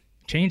 Yeah.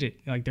 Change it.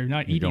 Like they're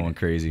not eating. You're going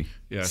crazy.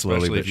 Yeah,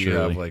 slowly especially if you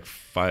have like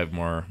 5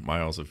 more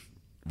miles of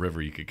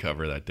river you could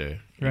cover that day.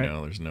 Right.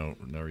 There's no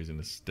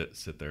reason to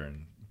sit there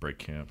and break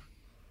camp.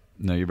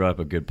 No, you brought up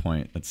a good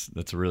point.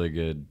 That's a really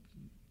good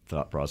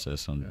thought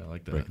process on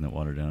breaking that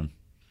water down.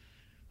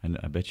 And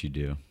I bet you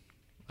do.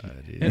 I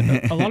do.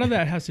 A lot of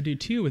that has to do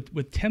too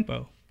with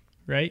tempo,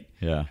 right?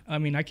 Yeah. I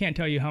mean, I can't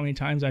tell you how many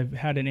times I've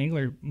had an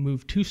angler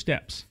move 2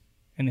 steps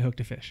and they hooked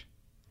a fish.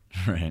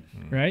 Right.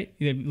 Right?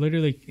 They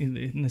literally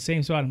in the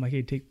same spot. I'm like,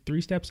 hey, take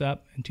 3 steps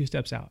up and 2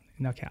 steps out,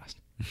 and now cast.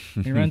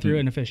 And you run through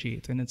it, and a fish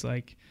eats. And it's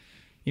like,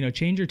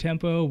 change your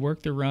tempo,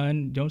 work the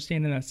run. Don't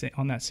stand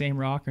on that same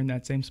rock or in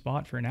that same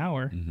spot for an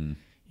hour.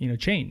 Mm-hmm.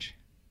 Change.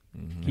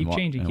 Mm-hmm. Keep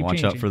changing. And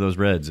watch out for those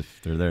reds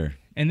if they're there.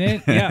 And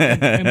then,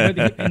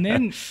 and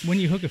then when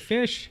you hook a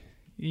fish,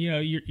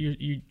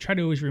 you try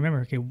to always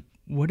remember, okay,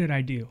 what did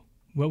I do?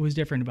 What was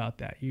different about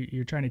that?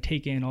 You're trying to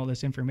take in all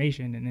this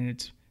information, and then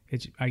it's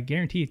I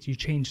guarantee you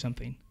change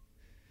something,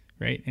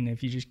 right? And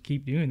if you just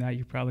keep doing that,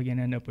 you're probably going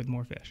to end up with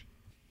more fish.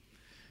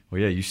 Well,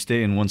 yeah, you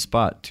stay in one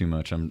spot too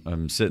much.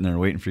 I'm sitting there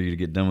waiting for you to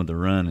get done with the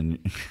run, and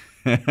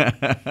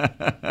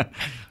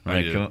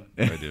I do.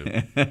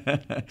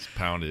 Just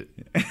pound it.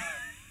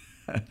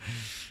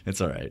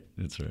 It's all right.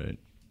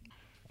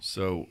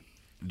 So,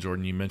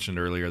 Jordan, you mentioned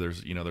earlier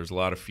there's a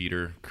lot of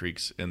feeder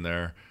creeks in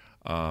there.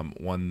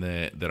 One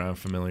that I'm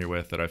familiar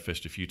with that I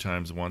fished a few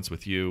times once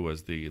with you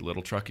was the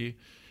Little Truckee.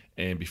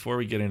 And before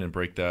we get in and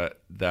break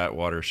that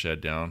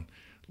watershed down,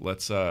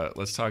 let's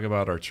talk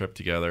about our trip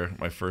together.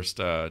 My first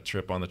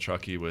trip on the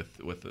Truckee with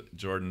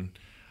Jordan.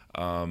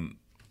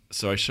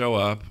 So I show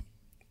up,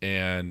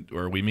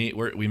 we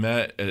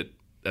met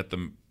at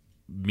the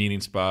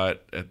meeting spot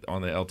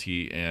on the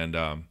LT, and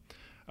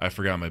I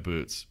forgot my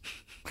boots.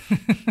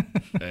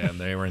 And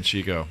they were in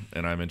Chico,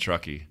 and I'm in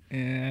Truckee.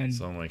 And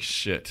so I'm like,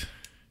 shit.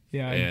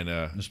 Yeah, and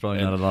there's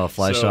probably not a lot of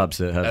fly shops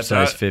that have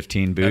size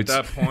 15 boots.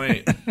 At that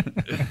point,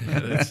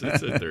 it's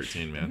a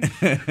 13, man.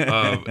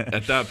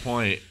 At that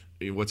point,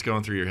 what's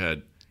going through your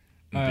head?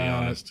 To be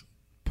honest,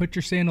 put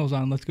your sandals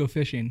on. Let's go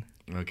fishing.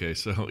 Okay,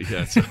 so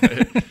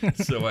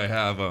I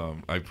have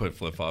I put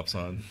flip flops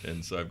on,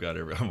 and so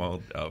I'm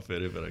all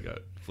outfitted, but I got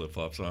flip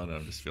flops on, and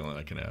I'm just feeling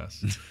like an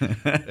ass.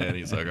 And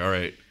he's like, "All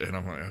right," and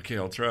I'm like, "Okay,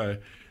 I'll try."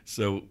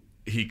 So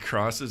he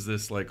crosses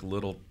this like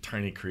little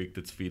tiny creek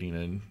that's feeding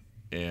in,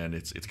 and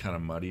it's kind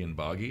of muddy and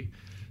boggy.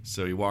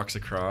 So he walks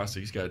across.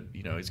 He's got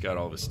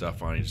all of his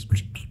stuff on. He just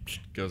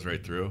goes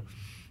right through.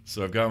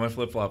 So I've got my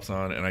flip flops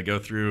on, and I go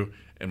through,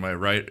 and my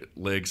right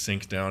leg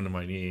sinks down to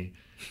my knee,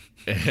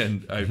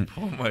 and I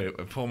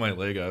pull my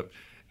leg up,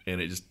 and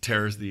it just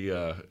tears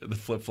the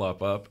flip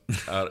flop up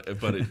out,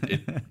 but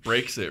it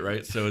breaks it,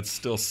 right. So it's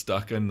still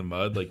stuck in the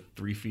mud like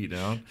 3 feet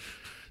down.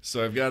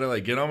 So I've got to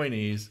like get on my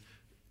knees,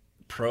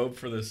 probe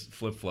for this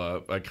flip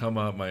flop. I come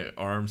up, my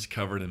arms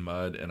covered in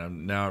mud, and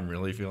I'm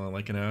really feeling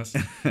like an ass.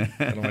 And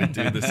I'm like,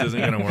 dude, this isn't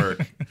gonna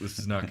work. This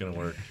is not gonna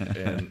work.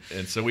 And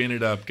so we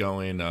ended up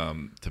going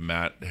to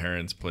Matt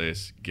Heron's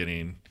place,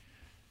 getting,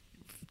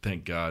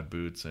 thank God,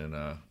 boots and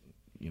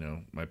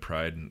my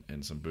Pride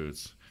and some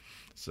boots.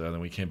 So then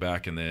we came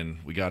back, and then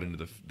we got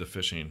into the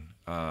fishing.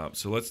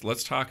 So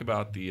let's talk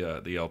about the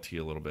LT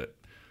a little bit.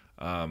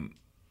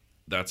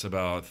 That's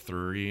about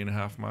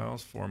 3.5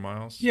 miles, 4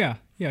 miles. Yeah,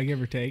 give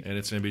or take. And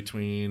it's in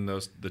between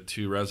the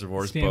two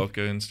reservoirs,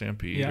 Boca and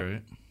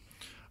Stampede,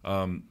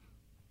 right?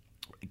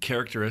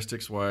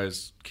 Characteristics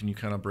wise, can you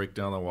kind of break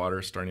down the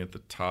water starting at the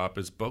top?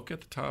 Is Boca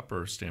at the top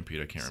or Stampede?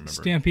 I can't remember.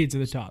 Stampede's at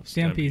the top.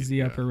 Stampede's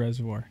the upper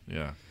reservoir.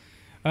 Yeah.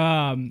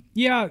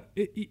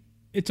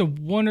 It's a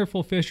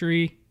wonderful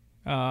fishery.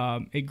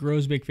 It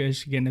grows big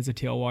fish. Again, it's a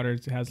tailwater.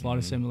 It has a lot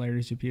of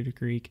similarities to Putah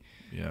Creek.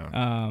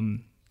 Yeah.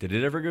 Did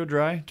it ever go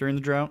dry during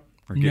the drought?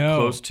 Or get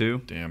close to?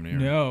 Damn near.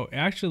 No,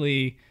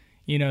 actually,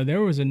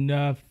 there was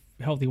enough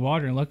healthy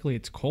water, and luckily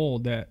it's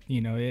cold that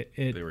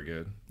they were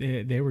good.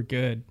 They were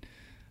good.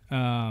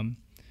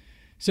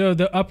 So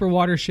the upper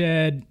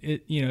watershed,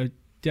 it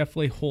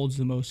definitely holds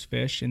the most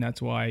fish, and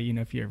that's why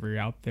if you're ever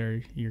out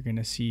there, you're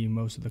gonna see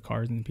most of the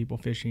cars and people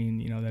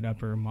fishing that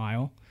upper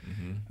mile.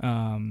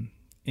 Mm-hmm.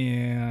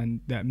 And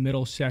that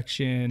middle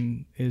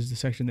section is the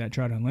section that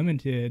Trout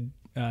Unlimited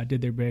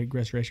did their big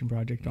restoration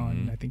project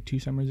on, I think 2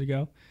 summers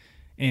ago.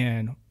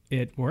 And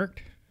it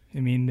worked. I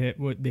mean,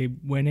 they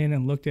went in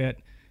and looked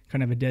at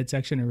kind of a dead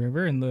section of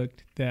river and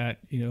looked at,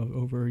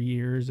 over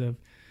years of,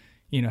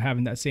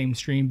 having that same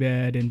stream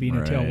bed and being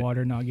a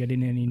tailwater, not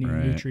getting any new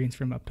nutrients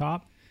from up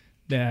top,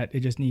 that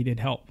it just needed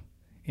help.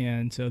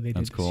 And so they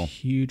did this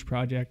huge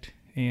project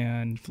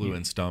and flew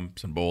in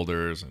stumps and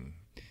boulders and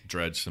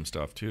dredged some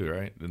stuff too,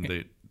 right?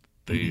 And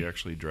they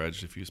actually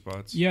dredged a few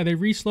spots. Yeah, they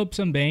resloped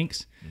some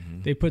banks.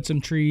 Mm-hmm. They put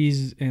some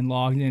trees and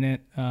logs in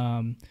it.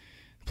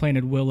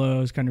 Planted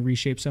willows, kind of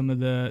reshaped some of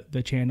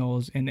the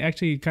channels, and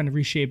actually kind of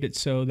reshaped it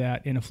so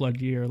that in a flood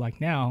year like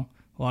now,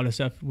 a lot of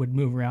stuff would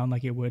move around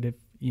like it would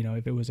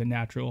if it was a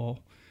natural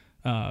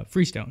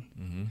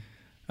freestone.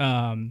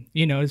 Mm-hmm.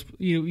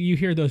 You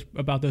hear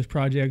about those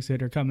projects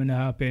that are coming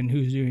up and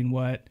who's doing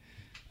what.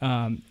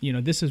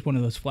 This is one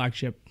of those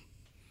flagship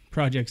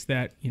projects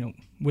that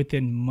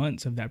within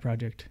months of that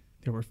project,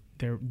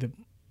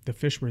 the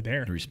fish were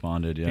there. They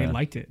responded. Yeah, they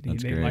liked it.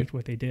 That's they great. liked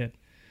what they did.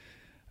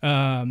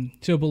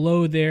 So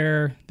below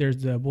there's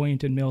the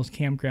Boynton Mills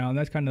campground.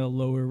 That's kind of the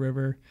lower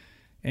river.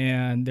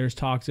 And there's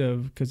talks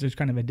of, because there's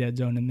kind of a dead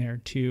zone in there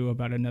too,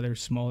 about another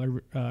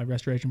smaller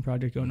restoration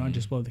project going on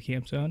just below the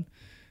camp zone.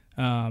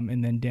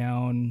 And then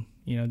down,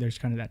 there's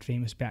kind of that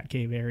famous Bat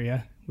Cave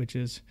area, which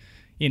is,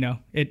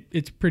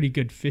 it's pretty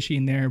good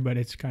fishing there, but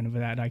it's kind of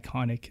that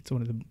iconic. It's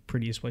one of the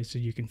prettiest places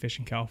you can fish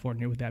in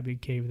California with that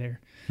big cave there.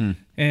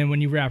 And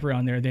when you wrap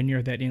around there, then you're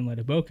at that inlet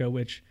of Boca,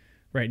 which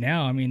right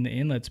now, I mean, the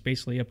inlet's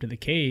basically up to the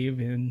cave.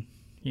 And,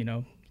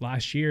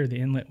 last year the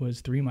inlet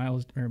was 3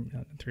 miles, or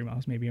not 3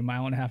 miles, maybe 1.5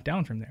 miles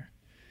down from there.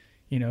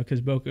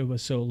 Because Boca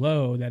was so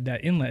low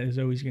that inlet is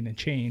always going to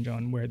change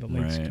on where the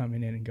lake's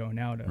coming in and going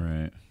out of.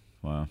 Right.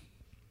 Wow.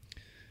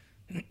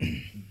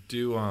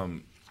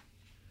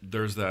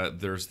 There's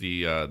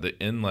the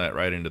inlet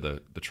right into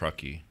the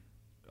Truckee.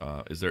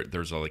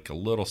 There's a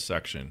little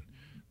section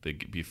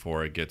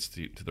before it gets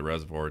to the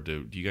reservoir.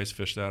 Do you guys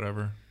fish that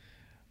ever?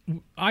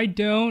 I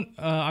don't.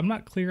 I'm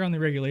not clear on the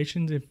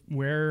regulations if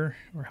where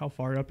or how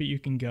far up it you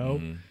can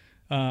go.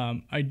 Mm-hmm.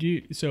 I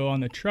do. So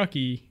on the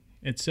Truckee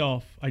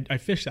itself, I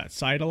fish that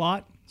side a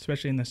lot,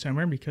 especially in the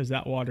summer, because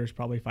that water is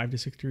probably 5 to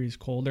 6 degrees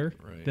colder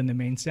than the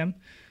main stem.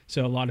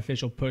 So a lot of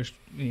fish will push,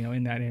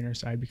 in that inner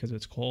side because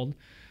it's cold.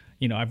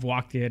 I've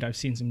walked it. I've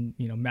seen some,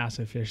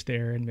 massive fish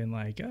there and been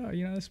like, oh,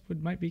 this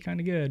might be kind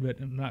of good, but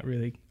I'm not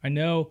really. I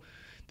know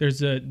there's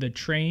the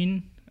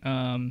train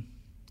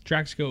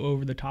tracks go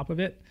over the top of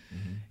it.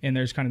 Mm-hmm. And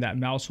there's kind of that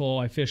mouse hole.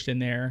 I fished in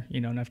there,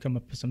 and I've come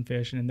up with some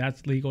fish, and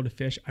that's legal to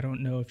fish. I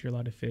don't know if you're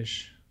allowed to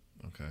fish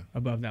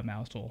above that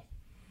mouse hole.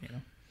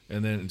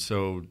 And then,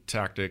 so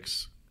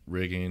tactics,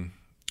 rigging.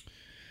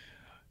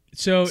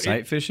 So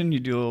sight fishing, you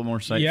do a little more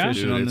sight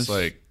fishing on this?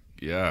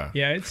 Yeah,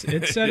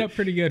 it's set up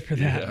pretty good for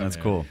that. That's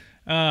cool.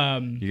 You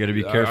got to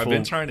be careful. I've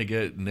been trying to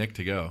get Nick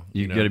to go.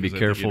 You got to be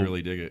careful.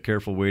 Really dig it.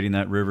 Careful wading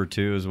that river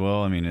too, as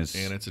well. I mean, it's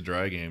a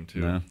dry game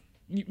too. Yeah.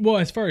 Well,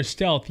 as far as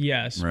stealth,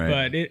 yes,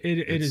 but it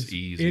is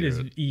easy. It is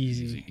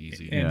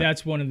easy, and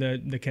that's one of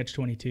the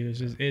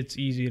catch-22s. Is it's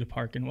easy to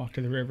park and walk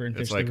to the river and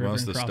fish the river. It's like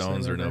most of the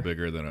stones are no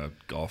bigger than a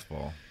golf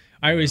ball.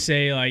 I always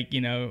say,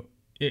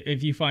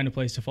 if you find a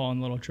place to fall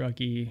in Little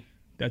Truckee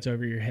that's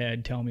over your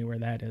head, tell me where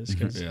that is,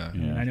 because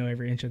I know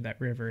every inch of that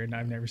river, and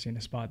I've never seen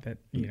a spot that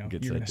you're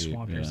going to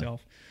swamp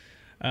yourself.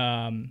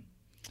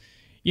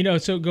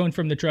 So going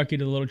from the Truckee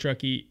to the Little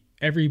Truckee,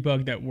 every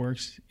bug that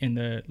works in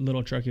the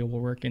Little Truckee will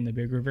work in the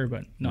Big River,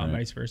 but not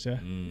vice versa.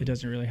 It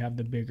doesn't really have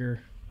the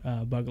bigger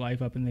bug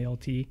life up in the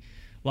LT. A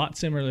lot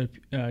similar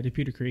to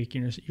Putah Creek.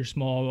 Your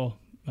small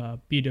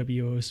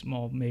BWOs,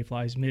 small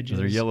mayflies, midges.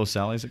 Are there yellow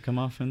sallies that come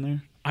off in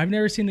there? I've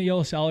never seen the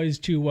yellow sallies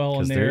too well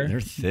in there.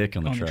 They're thick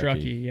on the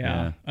Truckee.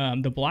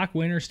 The black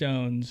winter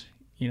stones,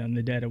 in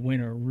the dead of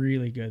winter, are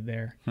really good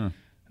there.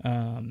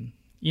 And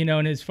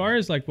as far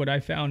as like what I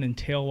found in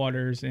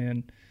tailwaters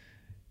and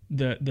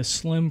the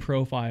slim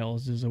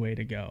profiles is the way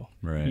to go.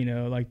 Right.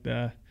 Like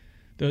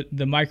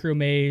the micro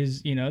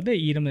mays, they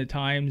eat them at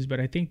times,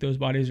 but I think those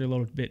bodies are a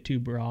little bit too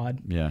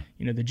broad. Yeah.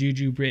 The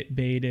Juju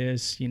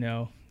Betas,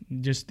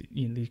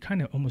 they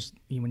kind of almost,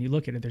 when you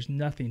look at it, there's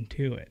nothing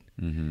to it.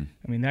 Mm-hmm.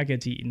 I mean, that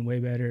gets eaten way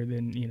better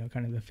than,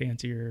 kind of the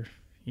fancier,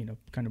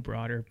 kind of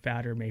broader,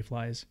 fatter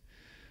mayflies.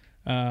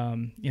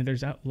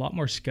 There's a lot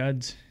more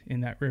scuds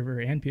in that river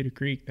and Putah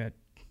Creek that,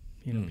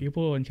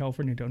 people in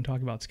California don't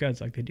talk about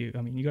scuds like they do.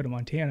 I mean, you go to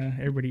Montana,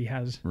 everybody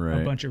has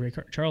a bunch of Ray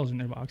Charles in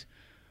their box.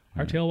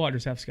 Our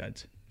tailwaters have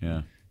scuds.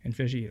 Yeah. And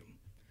fish eat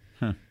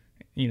them.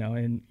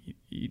 And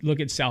you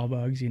look at sow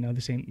bugs,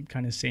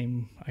 the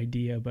same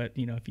idea. But,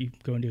 if you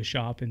go into a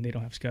shop and they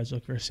don't have scuds,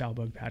 look for a sow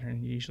bug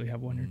pattern. You usually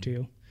have one or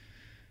two.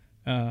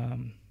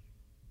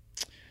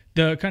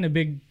 The kind of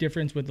big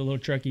difference with the Little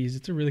Truckee is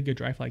it's a really good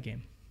dry fly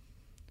game.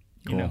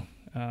 Cool.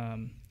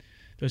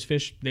 Those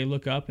fish, they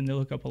look up and they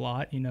look up a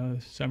lot,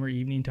 summer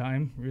evening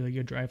time, really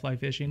good dry fly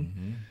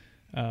fishing.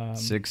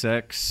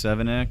 6X,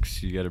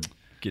 7X, you got to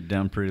get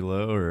down pretty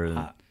low,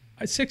 or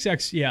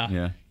 6X,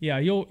 yeah.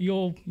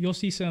 You'll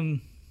see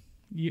some,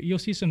 you'll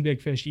see some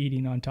big fish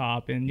eating on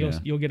top, and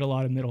you'll get a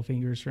lot of middle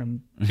fingers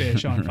from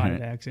fish on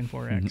 5X and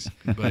 4X.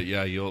 But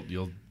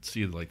you'll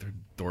see like their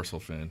dorsal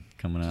fin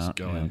coming out,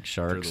 going like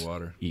sharks through the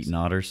water, eating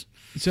otters.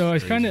 So I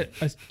was kind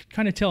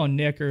of telling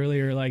Nick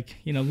earlier, like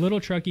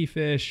Little Truckee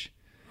fish,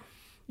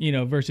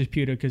 versus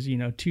Putah, because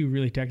two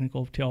really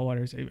technical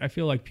tailwaters. I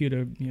feel like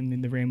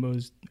Putah, the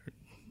rainbows,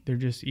 they're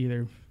just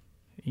either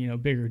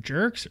bigger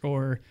jerks,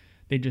 or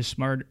they just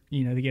smart,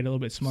 they get a little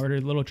bit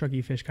smarter. Little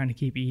Truckee fish kind of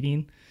keep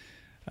eating.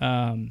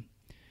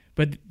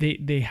 But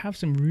they have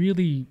some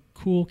really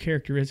cool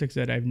characteristics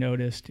that I've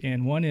noticed.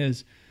 And one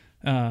is,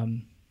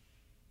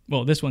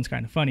 this one's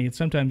kind of funny.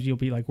 Sometimes you'll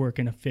be like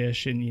working a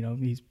fish and,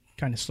 he's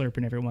kind of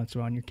slurping every once in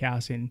a while, and you're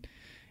casting,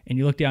 and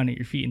you look down at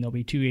your feet and there'll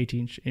be two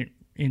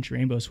 18-inch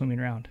rainbows swimming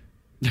around.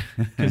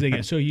 Because they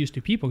get so used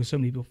to people, because so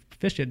many people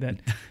fish it, that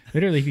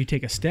literally if you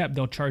take a step,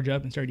 they'll charge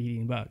up and start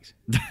eating bugs.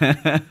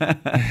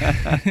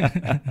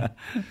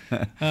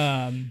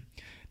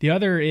 The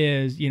other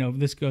is,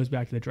 this goes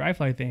back to the dry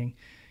fly thing.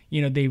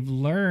 They've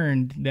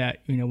learned that,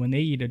 when they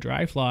eat a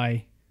dry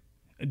fly,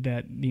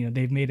 that,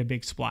 they've made a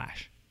big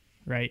splash,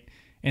 right?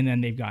 And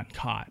then they've gotten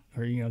caught,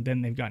 or,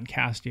 then they've gotten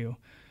cast to.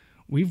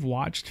 We've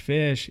watched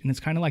fish, and it's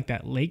kind of like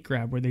that lake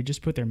grab where they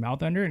just put their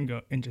mouth under it and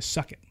go and just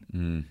suck it.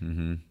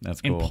 Mm-hmm.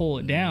 That's cool. And pull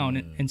it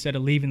down instead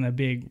of leaving the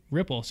big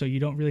ripple. So you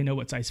don't really know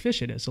what size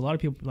fish it is. So a lot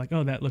of people are like,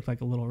 oh, that looked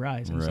like a little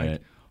rise. And it's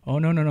like, oh,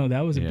 no,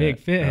 that was a big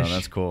fish.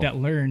 That's cool. That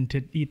learned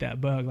to eat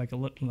that bug like a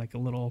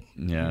little,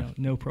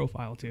 no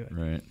profile to it.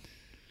 Right.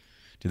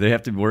 Do they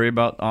have to worry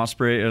about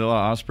osprey? Are there a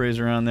lot of ospreys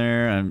around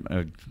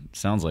there?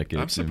 Sounds like it.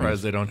 I'm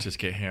surprised they don't just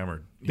get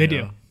hammered. They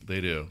do. They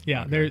do.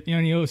 Yeah, okay.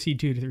 You'll see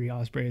 2 to 3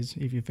 ospreys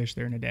if you fish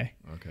there in a day.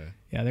 Okay.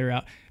 Yeah, they're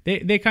out.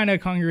 They kind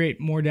of congregate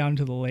more down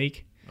to the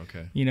lake.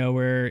 Okay.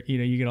 Where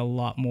you get a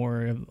lot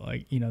more of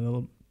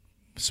the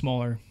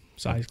smaller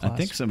size class. I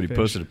think somebody fish.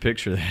 posted a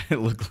picture that it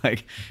looked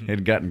like it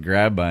had gotten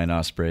grabbed by an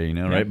osprey.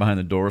 Right behind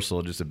the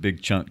dorsal, just a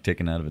big chunk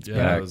taken out of its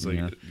back. It was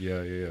like,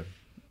 yeah.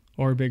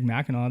 Or a big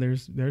Mackinaw.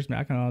 There's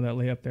Mackinaw that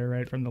lay up there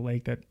right from the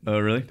lake that. Oh,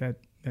 really? That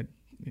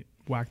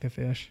whack the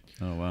fish.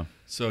 Oh, wow.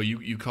 So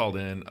you called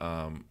in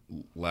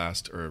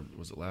last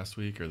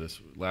week for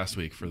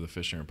the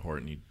fishing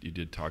report, and you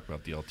did talk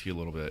about the LT a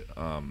little bit,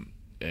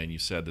 and you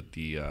said that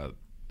the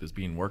is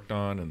being worked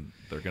on and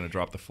they're going to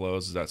drop the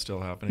flows. Is that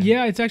still happening?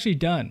 Yeah, it's actually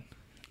done.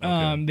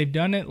 Okay. They've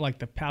done it like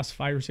the past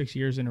 5 or 6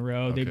 years in a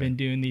row. Okay. They've been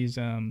doing these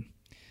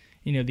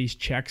these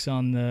checks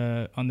on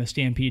the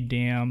Stampede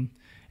Dam.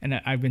 And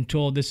I've been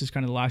told this is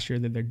kind of the last year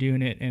that they're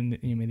doing it, and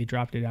they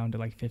dropped it down to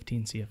like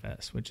 15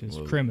 CFS, which is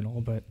criminal,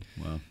 but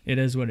it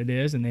is what it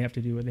is, and they have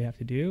to do what they have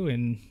to do,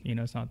 and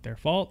it's not their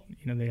fault.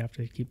 They have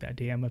to keep that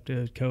dam up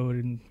to code,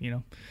 and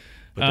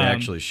But they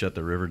actually shut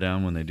the river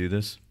down when they do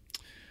this.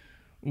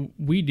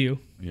 We do.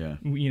 Yeah.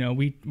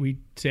 We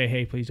say,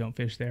 hey, please don't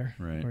fish there.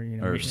 Right.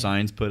 Or are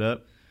signs put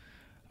up?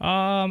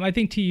 I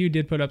think TU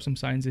did put up some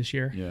signs this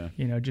year. Yeah.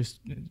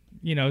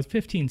 It's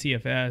 15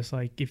 CFS.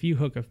 Like if you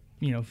hook a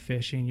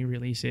fish and you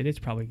release it, it's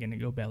probably going to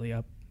go belly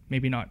up.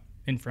 Maybe not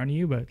in front of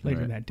you, but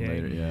later that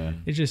day.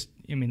 It's just,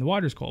 the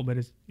water's cold, but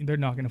they're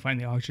not going to find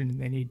the oxygen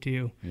they need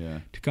to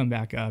come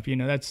back up.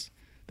 That's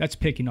that's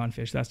picking on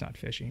fish. That's not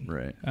fishing.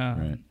 Right.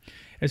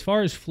 As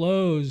far as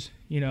flows,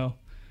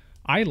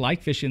 I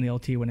like fishing the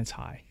LT when it's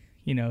high.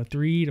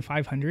 300 to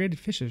 500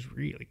 fish is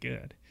really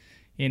good.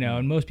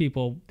 And most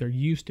people, they're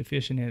used to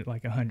fishing it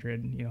like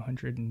 100,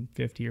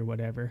 150 or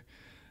whatever.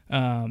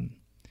 The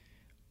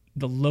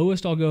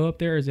lowest I'll go up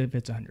there is if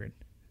it's 100,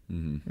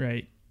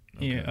 right?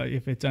 Okay.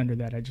 If it's under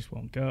that, I just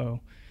won't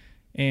go.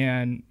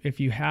 And if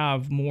you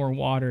have more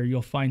water,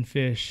 you'll find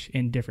fish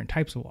in different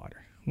types of water.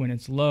 When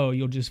it's low,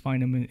 you'll just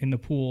find them in the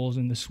pools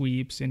and the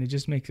sweeps, and it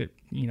just makes it,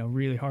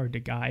 really hard to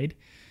guide.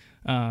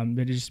 But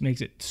it just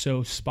makes it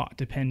so spot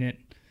dependent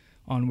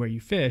on where you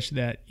fish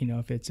that,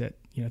 if it's at,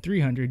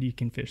 300, you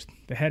can fish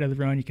the head of the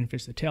run, you can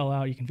fish the tail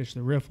out, you can fish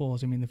the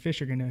riffles. I mean, the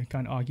fish are going to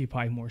kind of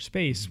occupy more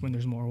space when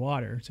there's more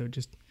water. So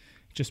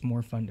just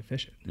more fun to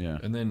fish it. Yeah.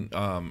 And then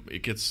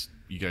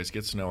you guys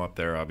get snow up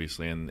there,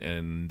 obviously,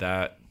 and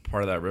that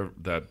part of that river,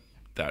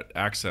 that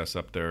access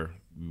up there,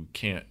 you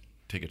can't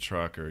take a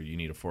truck or you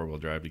need a 4-wheel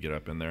drive to get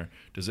up in there.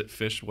 Does it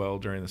fish well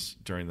during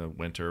the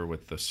winter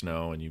with the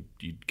snow, and you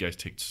guys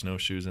take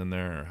snowshoes in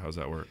there, or how's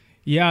that work?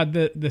 Yeah,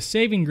 the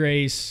saving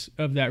grace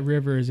of that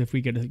river is if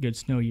we get a good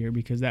snow year,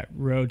 because that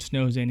road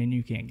snows in and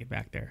you can't get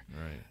back there.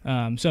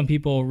 Right. Some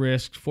people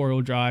risk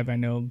 4-wheel drive. I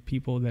know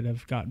people that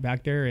have got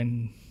back there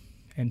and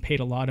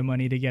paid a lot of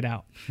money to get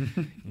out.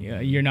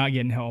 Yeah, you're not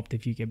getting helped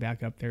if you get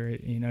back up there.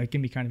 It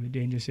can be kind of a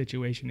dangerous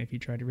situation if you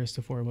try to risk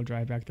the 4-wheel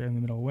drive back there in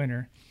the middle of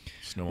winter.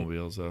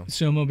 Snowmobiles, though.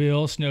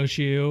 Snowmobile,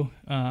 snowshoe.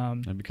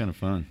 That'd be kind of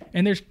fun.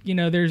 And there's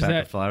Pack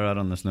that. A fly rod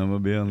on the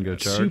snowmobile and go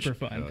charge. Super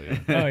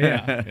fun. Oh, Oh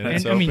yeah. And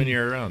it's open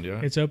year round,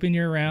 yeah. It's open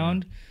year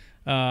round,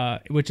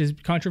 which is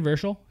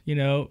controversial.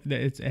 That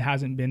it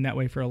hasn't been that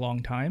way for a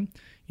long time.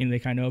 They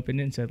kind of opened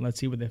it and said, let's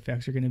see what the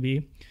effects are going to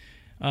be.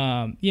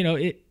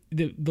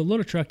 The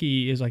Little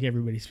Truckee is like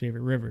everybody's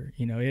favorite river.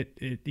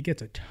 It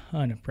gets a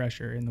ton of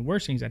pressure, and the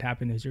worst things that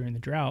happened is during the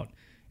drought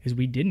is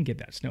we didn't get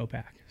that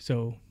snowpack,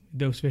 so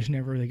those fish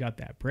never really got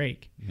that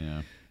break.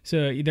 Yeah.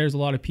 So there's a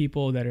lot of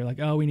people that are like,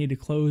 oh, we need to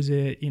close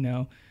it,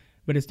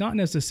 but it's not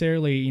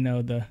necessarily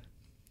the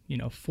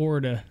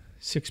 4 to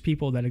 6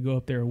 people that go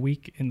up there a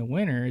week in the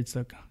winter. It's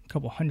a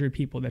couple hundred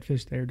people that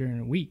fish there during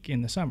a week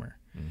in the summer,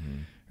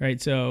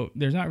 right? So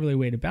there's not really a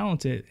way to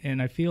balance it,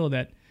 and I feel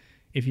that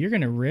if you're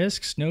going to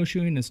risk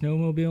snowshoeing and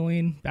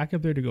snowmobiling back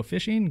up there to go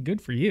fishing,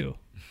 good for you,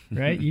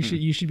 right?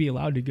 You should be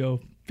allowed to go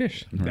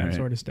fish that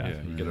sort of stuff.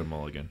 Yeah, you get a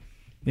mulligan.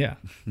 Yeah.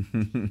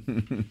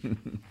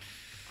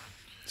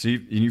 So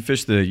you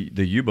fish the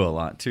Yuba a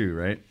lot too,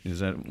 right? Is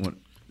that what?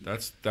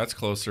 That's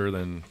closer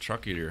than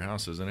Truckee to your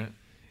house, isn't it?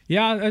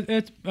 Yeah,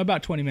 it's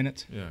about 20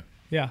 minutes. Yeah.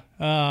 Yeah.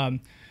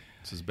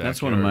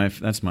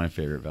 That's my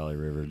favorite Valley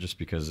River, just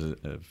because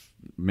of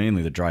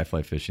mainly the dry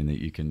fly fishing that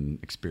you can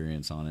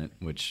experience on it,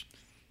 which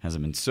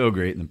hasn't been so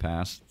great in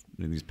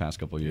these past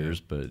couple of years,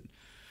 but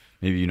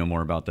maybe you know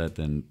more about that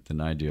than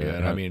I do. Yeah,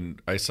 and I mean,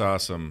 I saw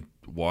some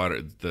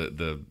water,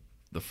 the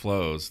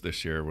flows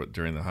this year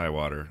during the high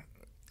water.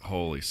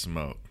 Holy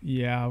smoke!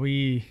 Yeah,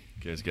 you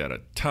guys got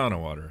a ton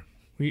of water.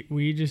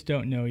 We just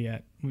don't know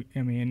yet.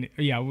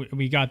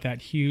 We got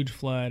that huge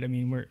flood. I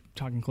mean, we're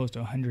talking close to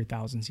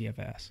 100,000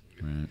 CFS.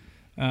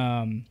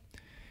 Right.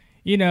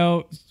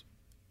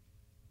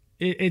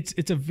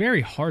 It's a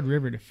very hard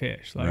river to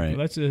fish. Like, right.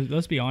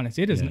 Let's be honest.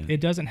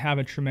 It doesn't have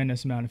a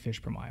tremendous amount of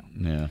fish per mile.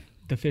 Yeah.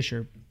 The fish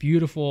are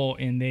beautiful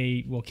and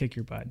they will kick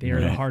your butt. They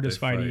are the hardest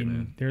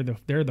fighting. They're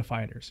the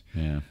fighters.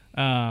 Yeah.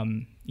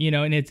 And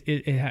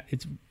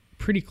it's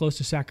pretty close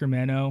to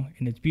Sacramento,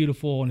 and it's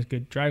beautiful, and it's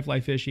good dry fly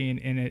fishing,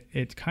 and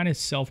it kind of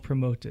self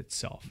promotes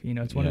itself.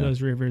 It's one of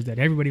those rivers that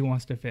everybody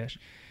wants to fish.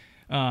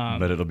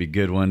 But it'll be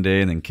good one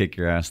day and then kick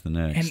your ass the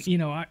next.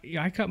 And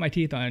I cut my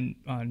teeth on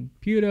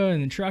Putah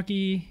and the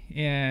Truckee,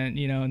 and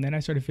and then I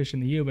started fishing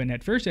the Yuba, and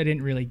at first I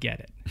didn't really get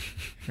it,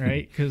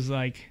 right? Because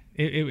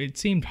it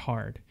seemed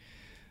hard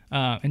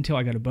until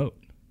I got a boat,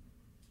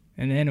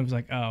 and then it was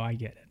like, oh, I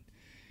get it.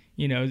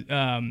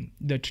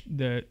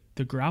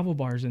 The gravel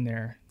bars in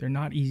there, they're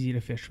not easy to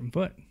fish from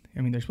foot.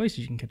 I mean, there's places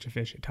you can catch a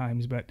fish at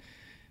times, but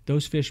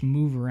those fish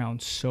move around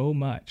so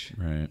much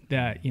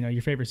that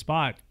your favorite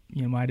spot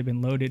might have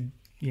been loaded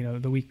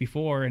the week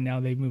before, and now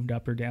they've moved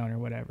up or down or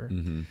whatever.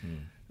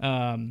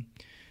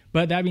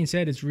 But that being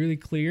said, it's really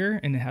clear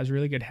and it has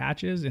really good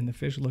hatches, and the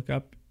fish look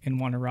up and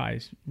want to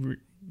rise.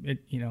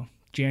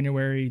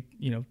 January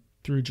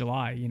through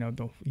July,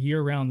 the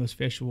year round, those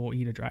fish will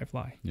eat a dry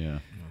fly. Yeah,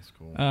 that's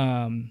cool.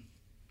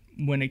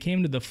 When it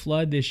came to the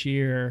flood this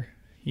year,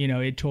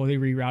 it totally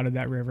rerouted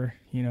that river.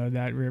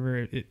 That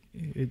river,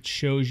 it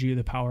shows you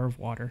the power of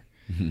water.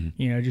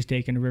 Just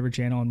taking a river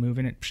channel and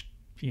moving it,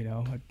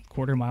 a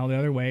quarter mile the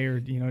other way, or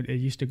it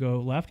used to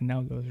go left and now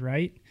it goes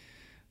right.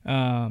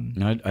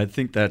 I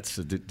think that's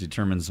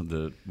determines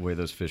the way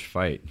those fish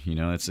fight.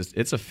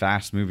 It's a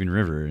fast moving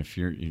river. If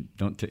you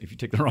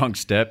take the wrong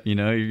step,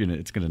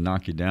 it's gonna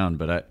knock you down.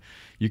 But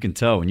you can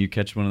tell when you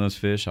catch one of those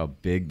fish how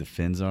big the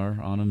fins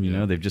are on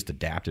them. They've just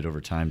adapted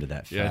over time to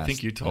that. Yeah, I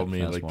think you told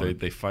me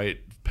they fight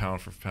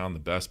pound for pound the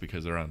best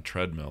because they're on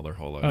treadmill their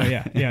whole life. Oh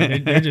yeah.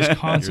 They're just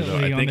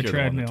constantly on the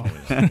treadmill.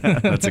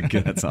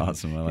 That's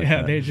awesome. I like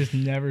that. They just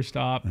never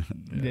stop.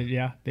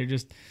 They're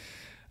just.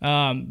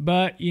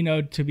 But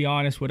to be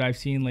honest, what I've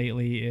seen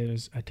lately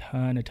is a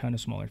ton of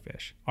smaller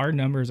fish. Our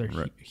numbers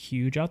are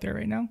huge out there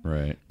right now.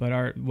 Right.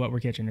 But what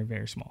we're catching are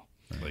very small.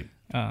 Like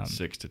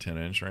 6 to 10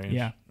 inch range.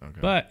 Yeah. Okay.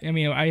 But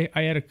I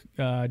had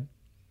a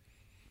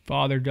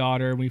father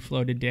daughter. We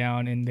floated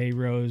down and they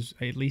rose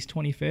at least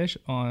 20 fish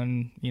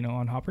on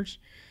hoppers.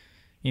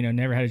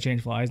 Never had to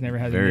change flies, never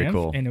had to nymph.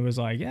 Cool. And it was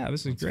like, yeah,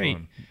 this is great.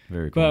 Fun.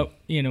 Very cool.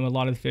 But a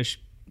lot of the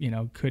fish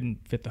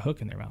couldn't fit the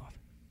hook in their mouth.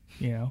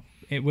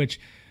 Which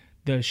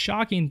the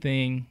shocking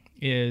thing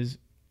is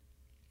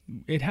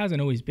it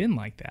hasn't always been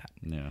like that.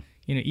 Yeah.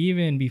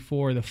 Even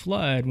before the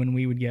flood, when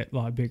we would get a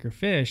lot bigger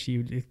fish,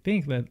 you'd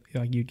think that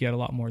you'd get a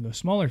lot more of those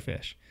smaller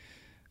fish.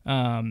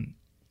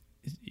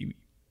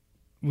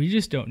 We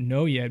just don't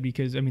know yet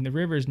because the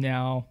river's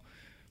now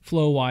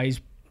flow-wise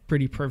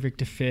pretty perfect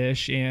to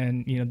fish,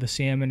 and the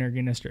salmon are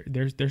gonna start.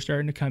 They're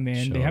starting to come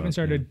in. They haven't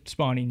started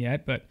spawning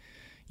yet, but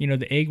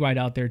the egg white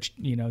out there,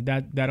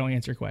 that don't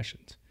answer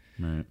questions.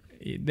 Right.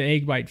 The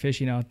egg white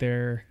fishing out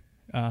there,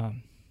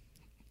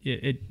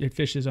 it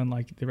fishes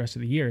unlike the rest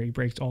of the year. It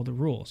breaks all the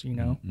rules.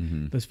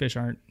 Mm-hmm. Those fish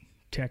aren't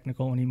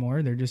technical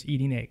anymore. They're just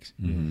eating eggs.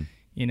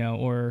 Mm-hmm.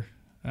 Or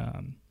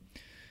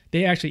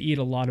they actually eat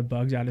a lot of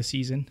bugs out of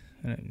season.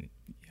 I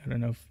don't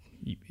know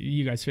if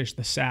you guys fish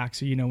the sack,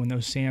 so when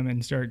those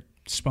salmon start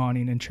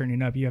spawning and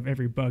churning up, you have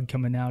every bug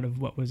coming out of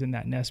what was in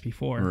that nest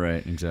before.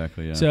 Right.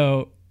 Exactly. Yeah.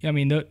 So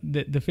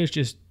the fish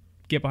just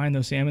get behind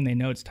those salmon. They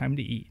know it's time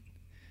to eat.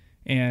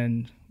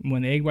 And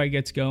when the egg white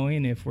gets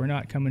going, if we're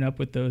not coming up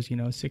with those,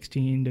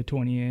 16 to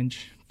 20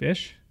 inch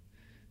fish,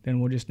 then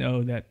we'll just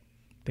know that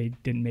they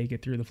didn't make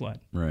it through the flood.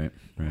 Right.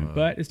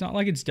 But it's not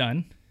like it's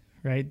done,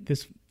 right?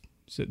 This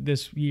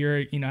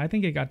year, I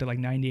think it got to like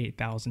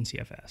 98,000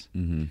 CFS.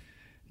 Mm-hmm.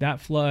 That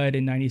flood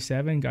in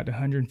 97 got to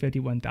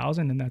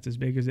 151,000, and that's as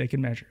big as they can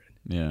measure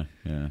it.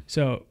 Yeah.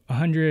 So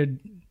 100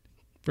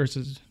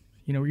 versus,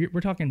 we're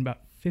talking about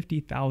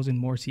 50,000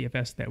 more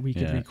CFS that we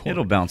could record.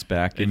 It'll bounce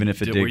back, even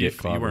if it did get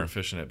clobbered. You weren't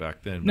fishing it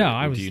back then. No,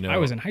 I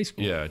was in high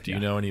school. Yeah. Do you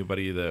know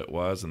anybody that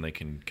was, and they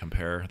can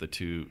compare the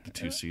two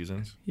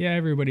seasons?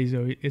 Yeah,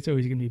 it's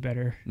always going to be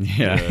better.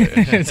 Yeah.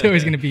 It's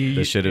always going to be.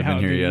 They should have been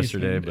here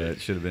yesterday, but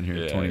it should have been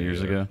here 20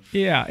 years ago.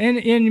 Yeah,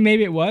 and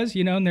maybe it was,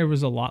 and there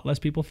was a lot less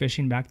people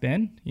fishing back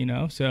then,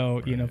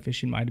 so,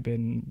 fishing might have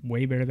been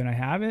way better than I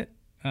have it.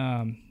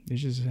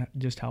 It's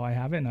just how I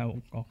have it, and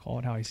I'll call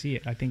it how I see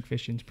it. I think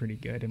fishing's pretty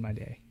good in my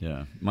day.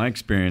 Yeah, my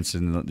experience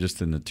in the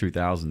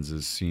 2000s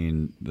is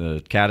seeing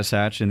the caddis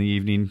hatch in the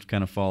evening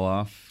kind of fall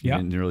off. You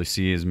didn't really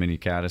see as many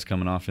caddis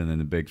coming off, and then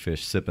the big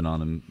fish sipping on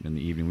them in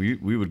the evening.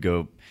 We would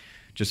go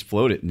just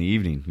float it in the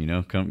evening.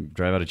 Come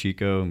drive out of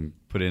Chico and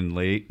put it in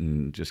late,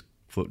 and just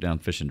float down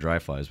fishing dry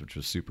flies, which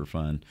was super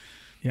fun.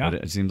 Yeah,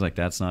 but it seems like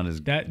that's not as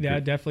that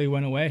definitely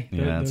went away.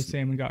 Yeah, those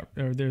salmon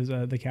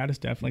the caddis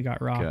definitely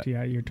got rocked. Okay.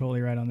 Yeah, you're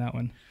totally right on that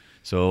one.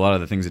 So a lot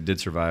of the things that did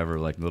survive are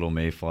like little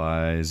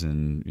mayflies,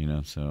 and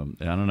so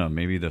I don't know.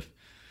 Maybe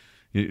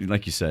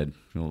like you said,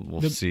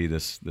 we'll see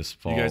this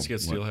fall. You guys get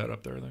steelhead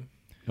up there then?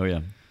 Oh yeah.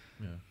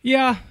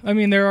 Yeah.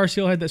 There are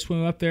steelhead that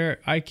swim up there.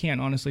 I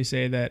can't honestly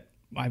say that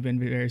I've been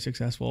very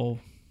successful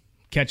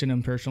catching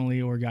them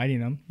personally or guiding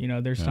them.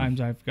 There's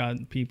times I've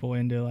gotten people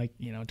into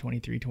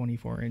 23,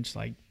 24 inch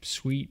like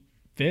sweet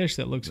fish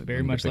that looks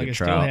very much like a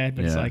steelhead,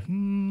 but it's like, I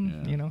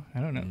don't know.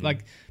 Mm-hmm.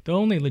 Like the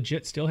only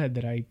legit steelhead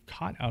that I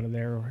caught out of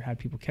there or had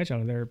people catch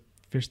out of there,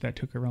 fish that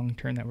took a wrong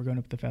turn that were going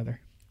up the feather.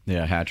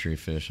 Yeah, hatchery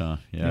fish, huh?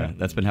 Yeah,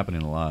 that's been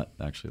happening a lot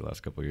actually the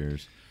last couple of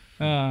years.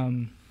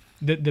 The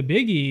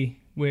biggie,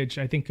 which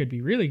I think could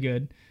be really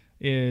good,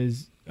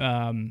 is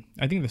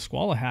I think the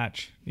squalla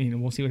hatch.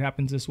 We'll see what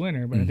happens this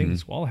winter, but I think the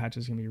squalla hatch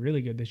is going to be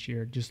really good this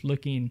year. Just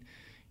looking,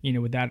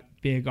 with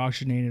that big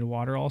oxygenated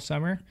water all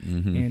summer,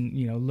 and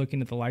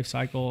looking at the life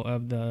cycle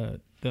of the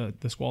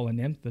squalla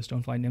nymph, the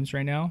stonefly nymphs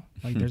right now,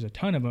 there's a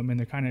ton of them, and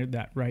they're kind of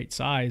that right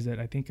size that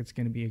I think it's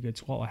going to be a good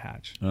squalla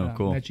hatch. Oh,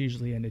 cool. That's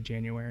usually end of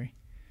January.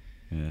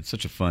 Yeah, it's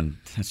such a fun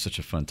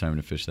time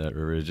to fish that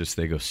river. It's just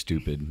they go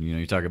stupid.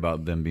 You talk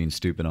about them being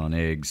stupid on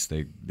eggs.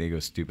 They go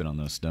stupid on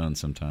those stones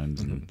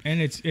sometimes. And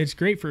it's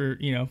great for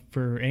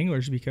for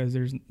anglers because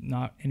there's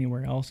not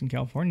anywhere else in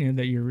California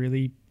that you're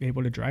really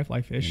able to dry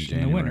fly fish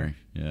in the winter.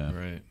 Yeah,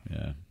 right.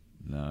 Yeah,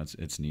 no,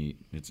 it's neat.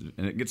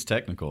 And it gets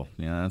technical.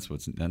 Yeah, that's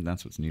what's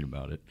neat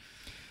about it.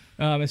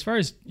 As far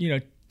as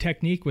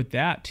technique with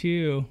that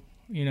too,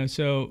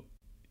 so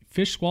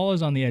fish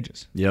squallows on the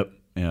edges. Yep.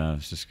 Yeah, I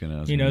was just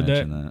gonna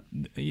mention that.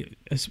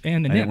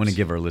 And I didn't want to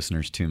give our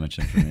listeners too much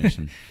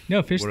information.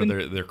 No, fish.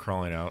 They're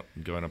crawling out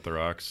and going up the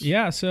rocks.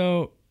 Yeah,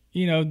 so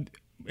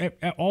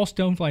all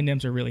stonefly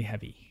nymphs are really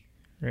heavy,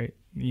 right?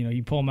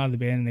 You pull them out of the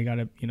bin and they got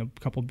a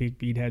couple big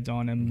bead heads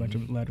on them, a bunch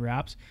of lead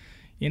wraps,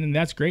 and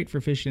that's great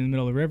for fishing in the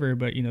middle of the river.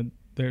 But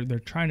they're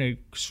trying to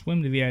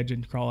swim to the edge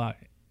and crawl out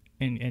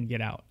and get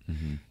out.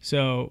 Mm-hmm.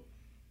 So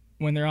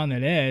when they're on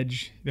that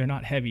edge, they're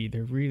not heavy.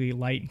 They're really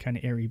light and kind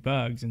of airy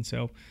bugs, and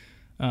so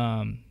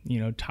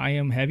tie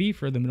them heavy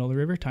for the middle of the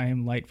river, tie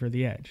them light for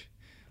the edge.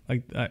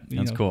 Like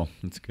that's cool.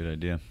 That's a good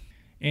idea.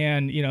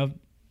 And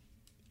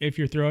if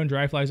you're throwing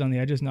dry flies on the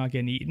edges, not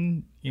getting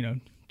eaten,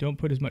 don't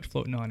put as much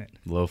floating on it.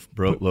 Low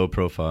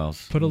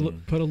profiles. Put a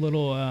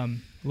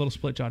little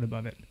split shot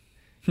above it.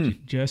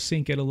 Just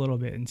sink it a little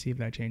bit and see if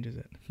that changes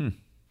it.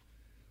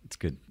 That's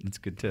good. That's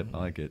a good tip. I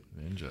like it.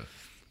 Ninja.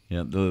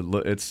 Yeah,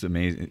 it's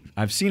amazing.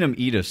 I've seen them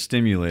eat a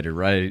stimulator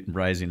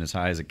rising as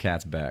high as a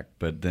cat's back,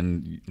 but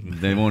then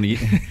they won't eat.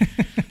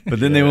 But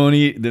then they won't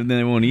eat. Then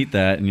they won't eat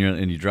that, and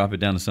you drop it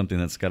down to something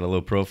that's got a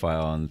low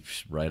profile and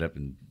right up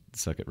and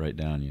suck it right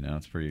down.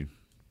 It's pretty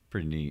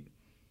neat.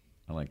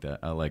 I like that.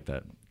 I like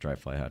that dry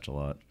fly hatch a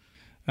lot.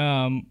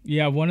 One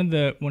of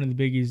the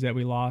biggies that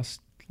we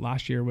lost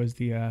last year was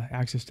the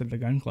access to the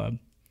gun club.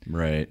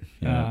 Right.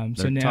 Yeah.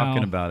 So They're now,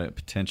 talking about it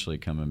potentially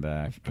coming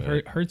back.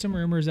 Heard some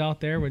rumors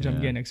out there, which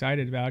I'm getting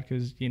excited about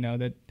because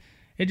that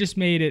it just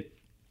made it.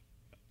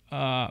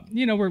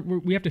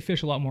 We have to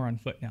fish a lot more on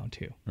foot now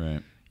too.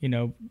 Right.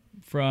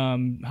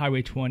 From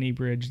Highway 20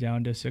 bridge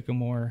down to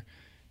Sycamore,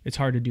 it's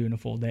hard to do in a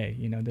full day.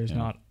 There's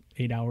not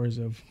 8 hours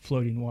of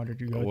floating water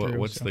to go through.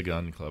 What's the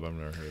gun club? I've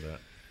never heard of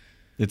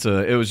It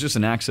that. was just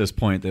an access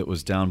point that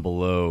was down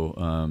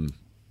below.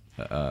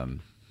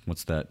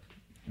 What's that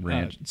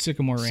ranch?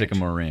 Sycamore Ranch.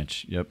 Sycamore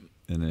Ranch. Yep.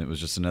 And it was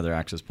just another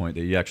access point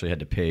that you actually had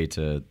to pay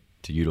to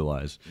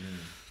utilize.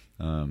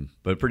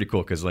 But pretty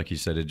cool because, like you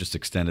said, it just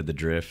extended the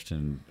drift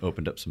and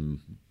opened up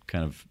some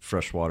kind of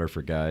fresh water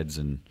for guides.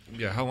 And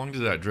how long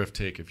does that drift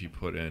take if you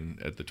put in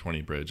at the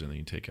 20 bridge and then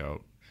you take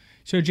out?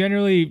 So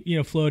generally,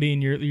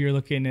 floating, you're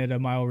looking at a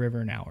mile river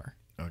an hour.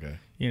 Okay.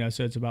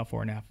 So it's about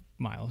 4.5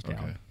 miles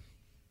down.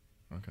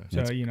 Okay.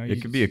 So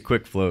it could be a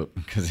quick float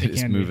because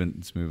it's moving.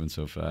 It's moving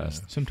so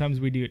fast. Sometimes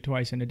we do it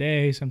twice in a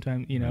day.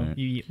 Sometimes you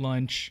eat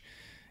lunch.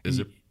 Is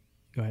it?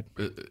 Go ahead.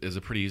 Is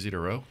it pretty easy to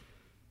row?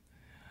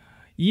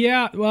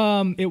 Yeah.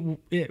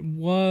 It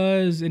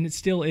was and it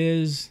still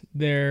is.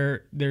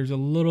 There's a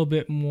little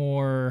bit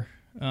more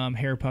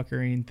hair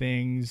puckering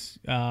things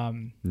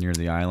near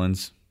the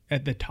islands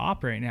at the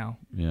top right now.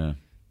 Yeah.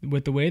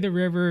 With the way the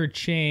river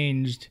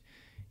changed,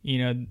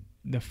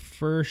 the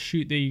first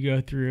chute that you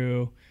go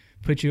through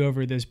put you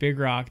over this big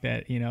rock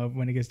that,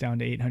 when it gets down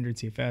to 800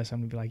 CFS, I'm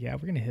going to be like, yeah,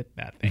 we're going to hit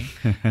that thing.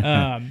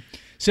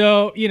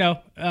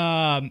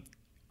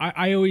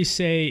 I always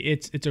say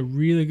it's a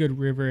really good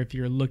river if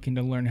you're looking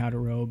to learn how to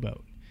row a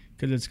boat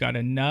because it's got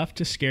enough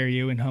to scare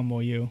you and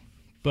humble you,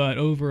 but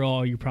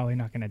overall you're probably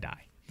not going to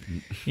die.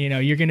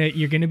 You're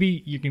going to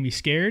be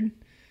scared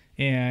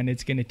and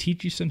it's going to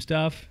teach you some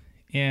stuff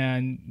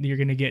and you're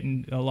going to get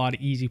in a lot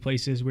of easy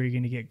places where you're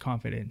going to get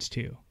confidence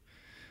too.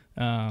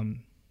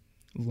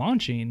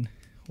 Launching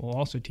will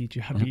also teach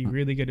you how to be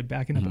really good at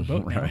backing up a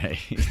boat now. Right.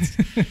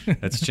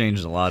 That's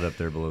changed a lot up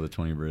there below the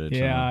 20 bridge.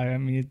 Yeah, I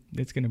mean,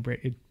 it's going to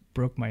break. It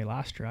broke my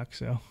last truck,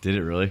 so. Did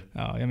it really?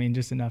 Oh, I mean,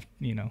 just enough,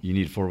 You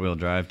need 4-wheel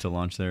drive to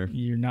launch there?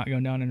 You're not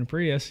going down in a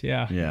Prius,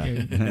 yeah.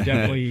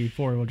 Definitely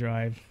 4-wheel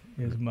drive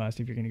is a must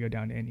if you're going to go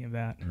down to any of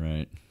that.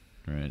 Right.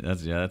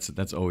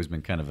 That's always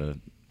been kind of a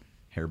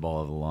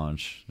hairball of the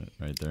launch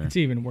right there. It's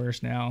even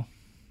worse now.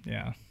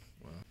 Yeah.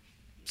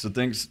 So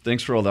thanks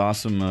for all the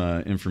awesome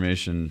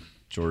information,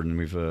 Jordan.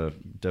 We've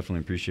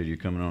definitely appreciated you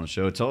coming on the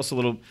show. Tell us a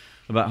little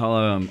about how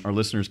our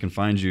listeners can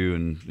find you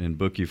and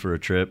book you for a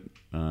trip,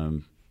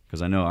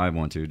 because I know I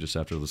want to just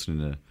after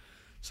listening to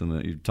some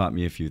of you taught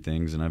me a few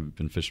things, and I've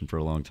been fishing for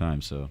a long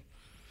time. So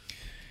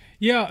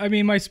yeah, I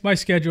mean my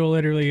schedule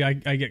literally I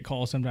get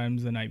calls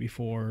sometimes the night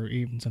before, or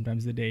even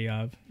sometimes the day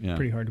of. Yeah.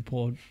 Pretty hard to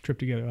pull a trip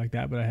together like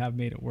that, but I have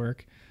made it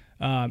work.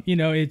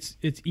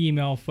 It's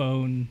email,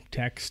 phone,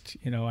 text.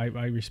 I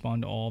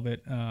respond to all of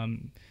it.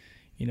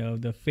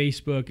 The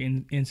Facebook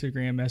and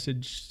Instagram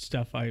message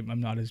stuff I'm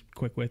not as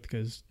quick with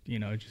because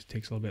it just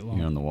takes a little bit longer.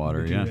 You're on the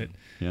water,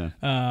 yeah.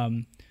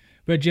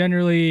 But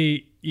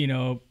generally,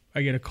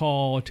 I get a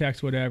call, a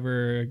text,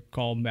 whatever,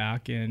 call them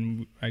back,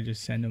 and I